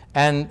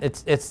 And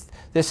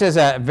this is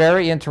a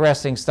very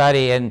interesting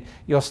study, and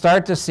you'll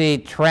start to see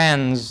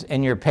trends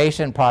in your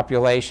patient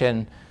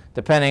population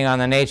depending on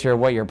the nature of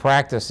what your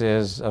practice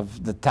is,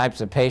 of the types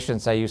of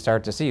patients that you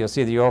start to see. You'll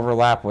see the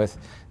overlap with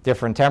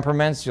different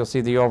temperaments. You'll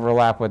see the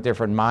overlap with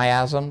different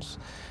miasms.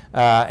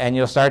 And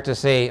you'll start to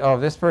see, oh,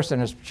 this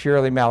person is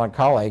purely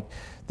melancholic.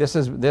 This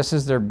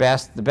is their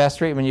best. The best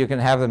treatment you can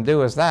have them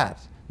do is that.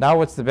 Now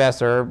what's the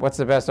best herb? What's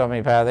the best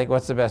homeopathic?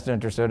 What's the best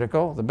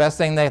nutraceutical? The best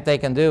thing that they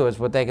can do is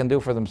what they can do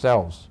for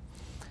themselves.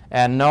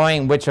 And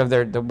knowing which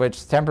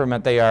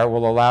temperament they are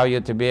will allow you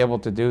to be able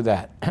to do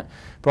that,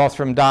 both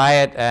from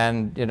diet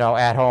and, you know,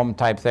 at-home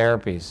type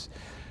therapies.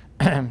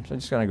 So I'm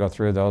just going to go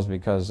through those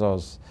because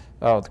those,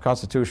 the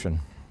Constitution.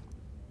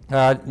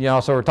 You know,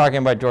 so we're talking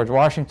about George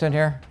Washington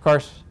here, of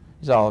course.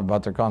 He's all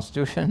about the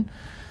Constitution.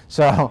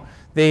 So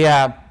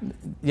the,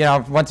 you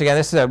know, once again,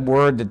 this is a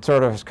word that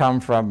sort of has come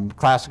from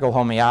classical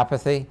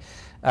homeopathy.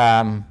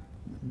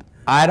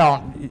 I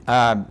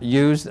don't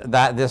use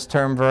this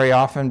term very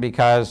often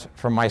because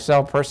for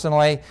myself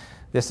personally,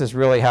 this is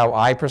really how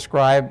I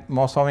prescribe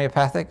most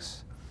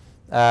homeopathics.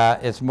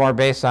 It's more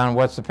based on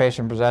what's the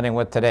patient presenting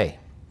with today.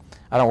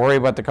 I don't worry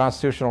about the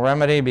constitutional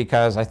remedy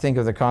because I think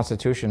of the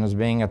Constitution as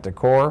being at the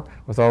core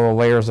with all the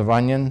layers of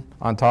onion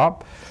on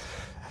top.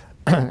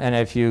 And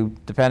if you,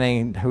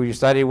 depending who you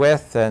study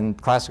with, and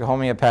classical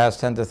homeopaths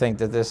tend to think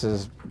that this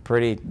is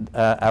pretty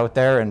out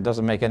there and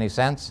doesn't make any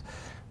sense.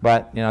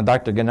 But, you know,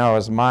 Dr. Gano,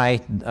 as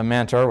my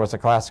mentor, was a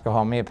classical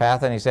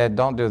homeopath, and he said,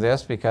 don't do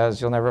this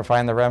because you'll never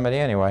find the remedy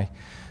anyway.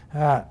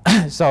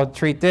 So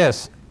treat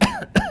this.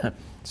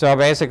 So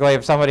basically,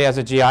 if somebody has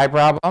a GI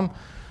problem,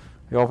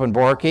 you open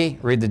Borky,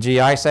 read the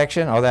GI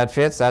section, oh, that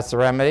fits, that's the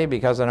remedy,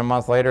 because then a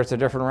month later it's a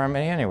different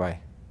remedy anyway.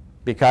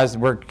 Because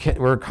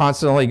we're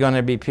constantly going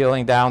to be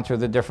peeling down through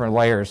the different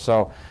layers.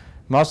 So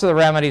most of the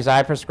remedies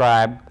I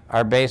prescribe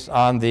are based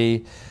on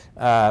the,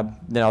 you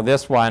know,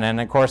 this one, and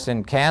of course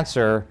in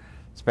cancer,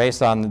 it's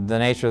based on the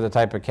nature of the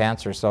type of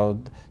cancer.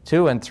 So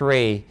 2 and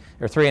 3,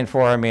 or 3 and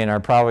 4, I mean, are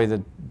probably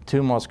the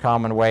 2 most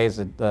common ways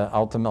that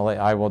ultimately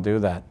I will do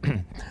that.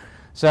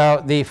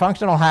 So the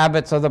functional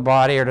habits of the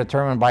body are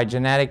determined by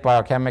genetic,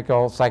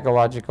 biochemical,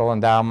 psychological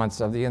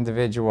endowments of the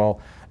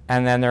individual,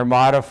 and then they're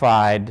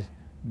modified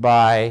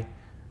by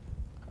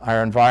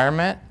our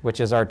environment, which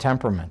is our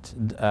temperament,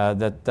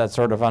 that's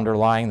sort of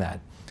underlying that.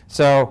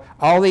 So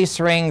all these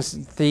three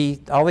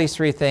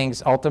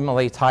things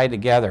ultimately tie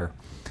together.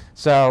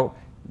 So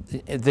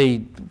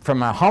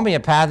from a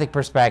homeopathic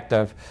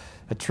perspective,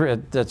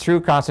 the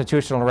true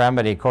constitutional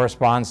remedy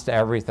corresponds to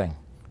everything.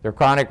 Their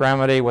chronic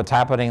remedy, what's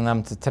happening to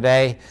them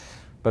today,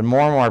 but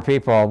more and more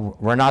people,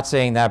 we're not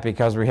seeing that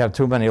because we have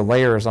too many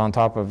layers on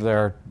top of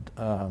their,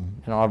 you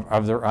know,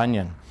 of their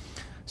onion.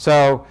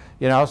 So,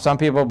 you know, some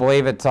people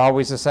believe it's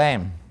always the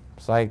same.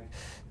 It's like,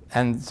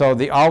 and so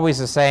the always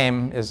the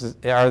same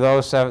are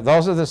those seven.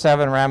 Those are the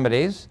 7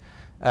 remedies.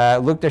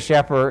 Luc de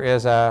Schepper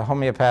is a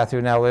homeopath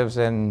who now lives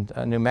in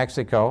New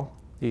Mexico.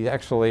 He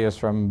actually is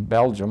from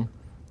Belgium.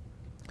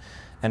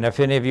 And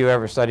if any of you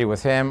ever study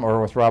with him or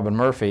with Robin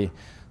Murphy,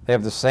 they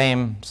have the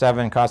same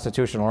 7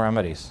 constitutional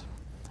remedies.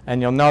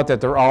 And you'll note that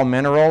they're all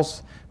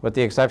minerals, with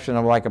the exception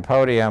of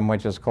lycopodium,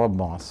 which is club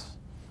moss,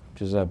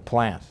 which is a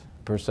plant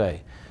per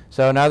se.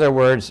 So in other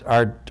words,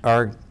 our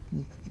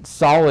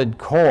solid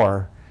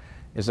core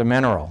is a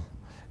mineral.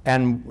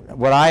 And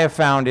what I have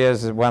found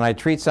is that when I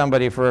treat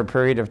somebody for a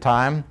period of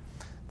time,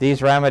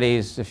 these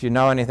remedies, if you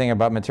know anything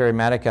about materia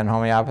medica and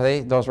homeopathy,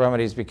 those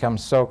remedies become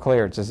so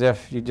clear. It's as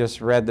if you just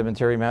read the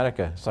materia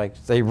medica. It's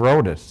like they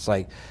wrote it. It's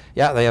like,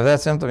 yeah, they have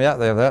that symptom. Yeah,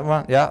 they have that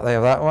one. Yeah, they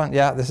have that one.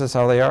 Yeah, this is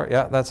how they are.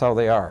 Yeah, that's how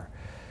they are.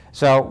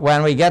 So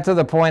when we get to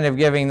the point of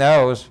giving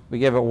those, we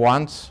give it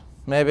once,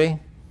 maybe,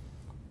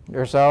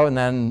 or so, and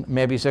then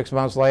maybe 6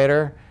 months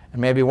later,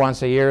 and maybe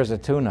once a year as a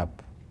tune-up.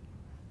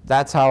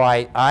 That's how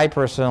I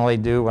personally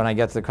do when I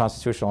get to the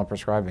constitutional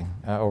prescribing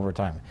over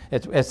time.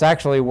 It's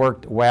actually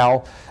worked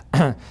well.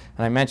 And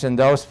I mentioned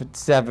those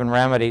 7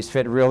 remedies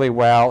fit really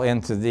well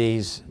into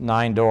these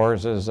 9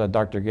 doors as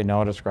Dr.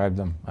 Guinaud described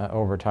them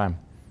over time.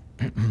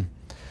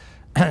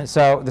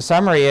 So the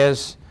summary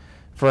is,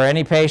 for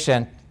any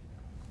patient,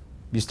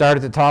 you start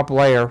at the top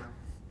layer,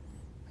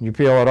 and you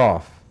peel it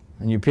off.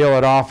 And you peel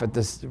it off at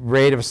this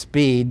rate of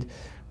speed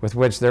with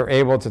which they're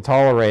able to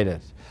tolerate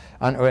it.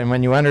 And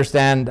when you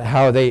understand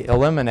how they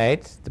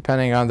eliminate,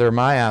 depending on their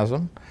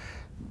miasm,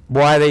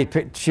 why they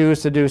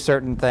choose to do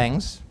certain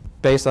things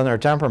based on their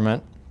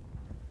temperament,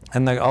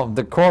 and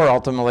the core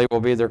ultimately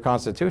will be their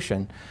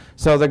constitution.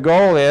 So the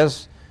goal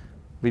is,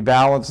 we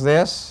balance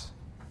this,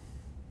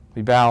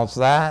 we balance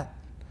that,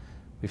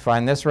 we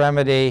find this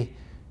remedy,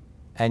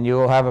 and you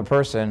will have a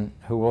person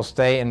who will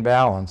stay in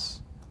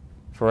balance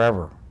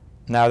forever.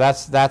 Now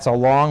that's a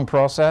long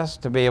process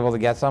to be able to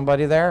get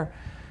somebody there,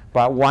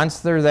 but once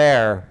they're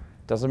there,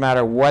 doesn't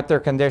matter what their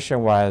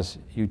condition was,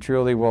 you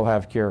truly will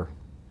have cure.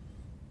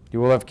 You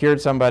will have cured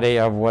somebody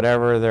of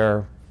whatever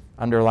their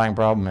underlying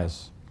problem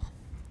is.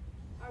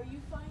 Are you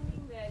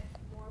finding that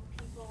more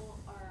people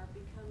are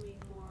becoming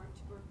more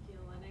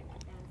tuberculinic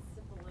and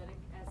syphilitic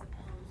as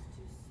opposed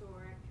to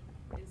soric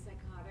and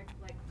psychotic?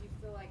 Like, do you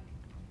feel like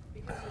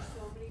because there's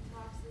so many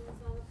toxins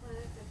on the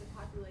planet that the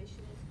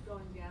population is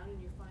going down and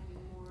you're finding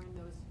more in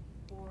those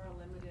 4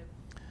 limited?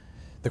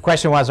 The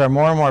question was, are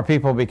more and more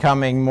people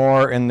becoming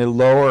more in the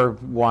lower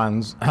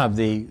ones of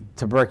the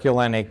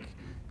tuberculinic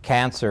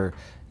cancer?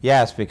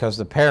 Yes, because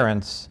the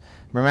parents,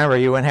 remember,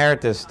 you inherit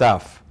this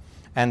stuff.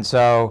 And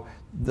so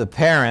the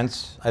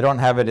parents, I don't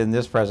have it in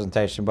this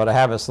presentation, but I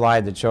have a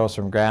slide that shows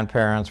from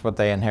grandparents what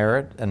they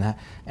inherit.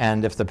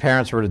 And if the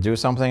parents were to do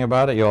something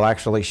about it, you'll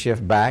actually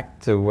shift back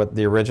to what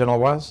the original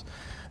was.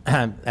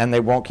 And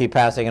they won't keep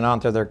passing it on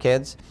to their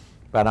kids.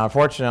 But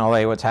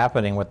unfortunately, what's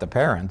happening with the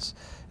parents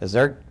is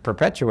they're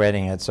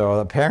perpetuating it. So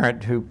the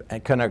parent who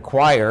can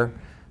acquire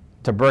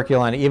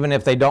tuberculin, even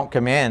if they don't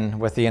come in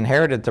with the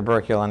inherited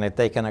tuberculin, if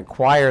they can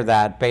acquire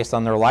that based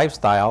on their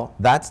lifestyle,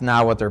 that's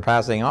now what they're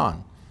passing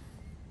on.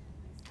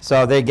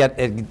 So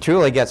it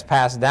truly gets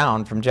passed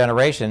down from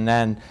generation.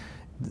 And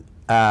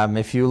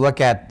if you look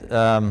at,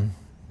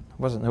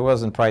 who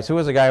wasn't Price? Who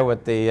was the guy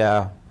with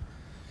the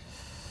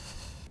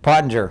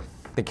Pottinger,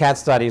 the cat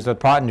studies with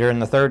Pottinger in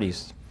the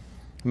 30s?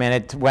 I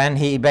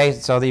mean,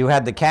 so you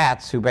had the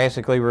cats who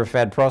basically were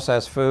fed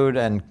processed food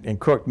and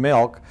cooked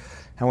milk,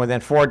 and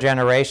within 4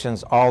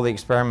 generations, all the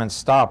experiments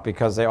stopped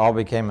because they all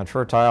became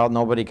infertile,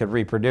 nobody could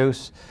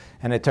reproduce,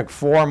 and it took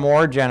 4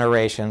 more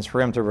generations for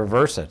him to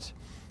reverse it,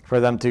 for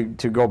them to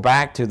go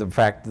back to the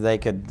fact that they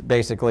could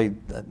basically,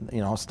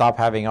 stop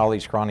having all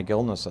these chronic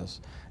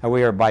illnesses. And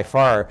we are by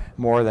far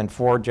more than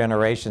 4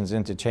 generations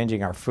into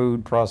changing our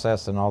food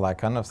process and all that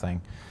kind of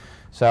thing.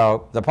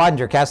 So the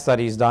Pottinger cat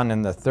studies done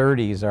in the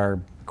 30s are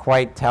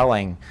quite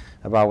telling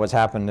about what's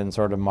happened in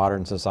sort of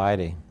modern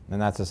society.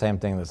 And that's the same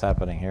thing that's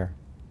happening here.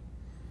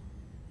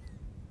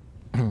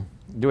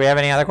 Do we have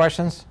any other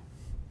questions?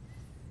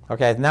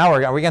 Okay, now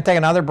are we going to take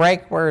another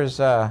break? Where's,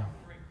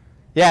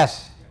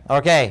 yes,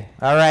 okay,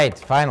 all right,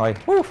 finally.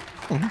 Woo.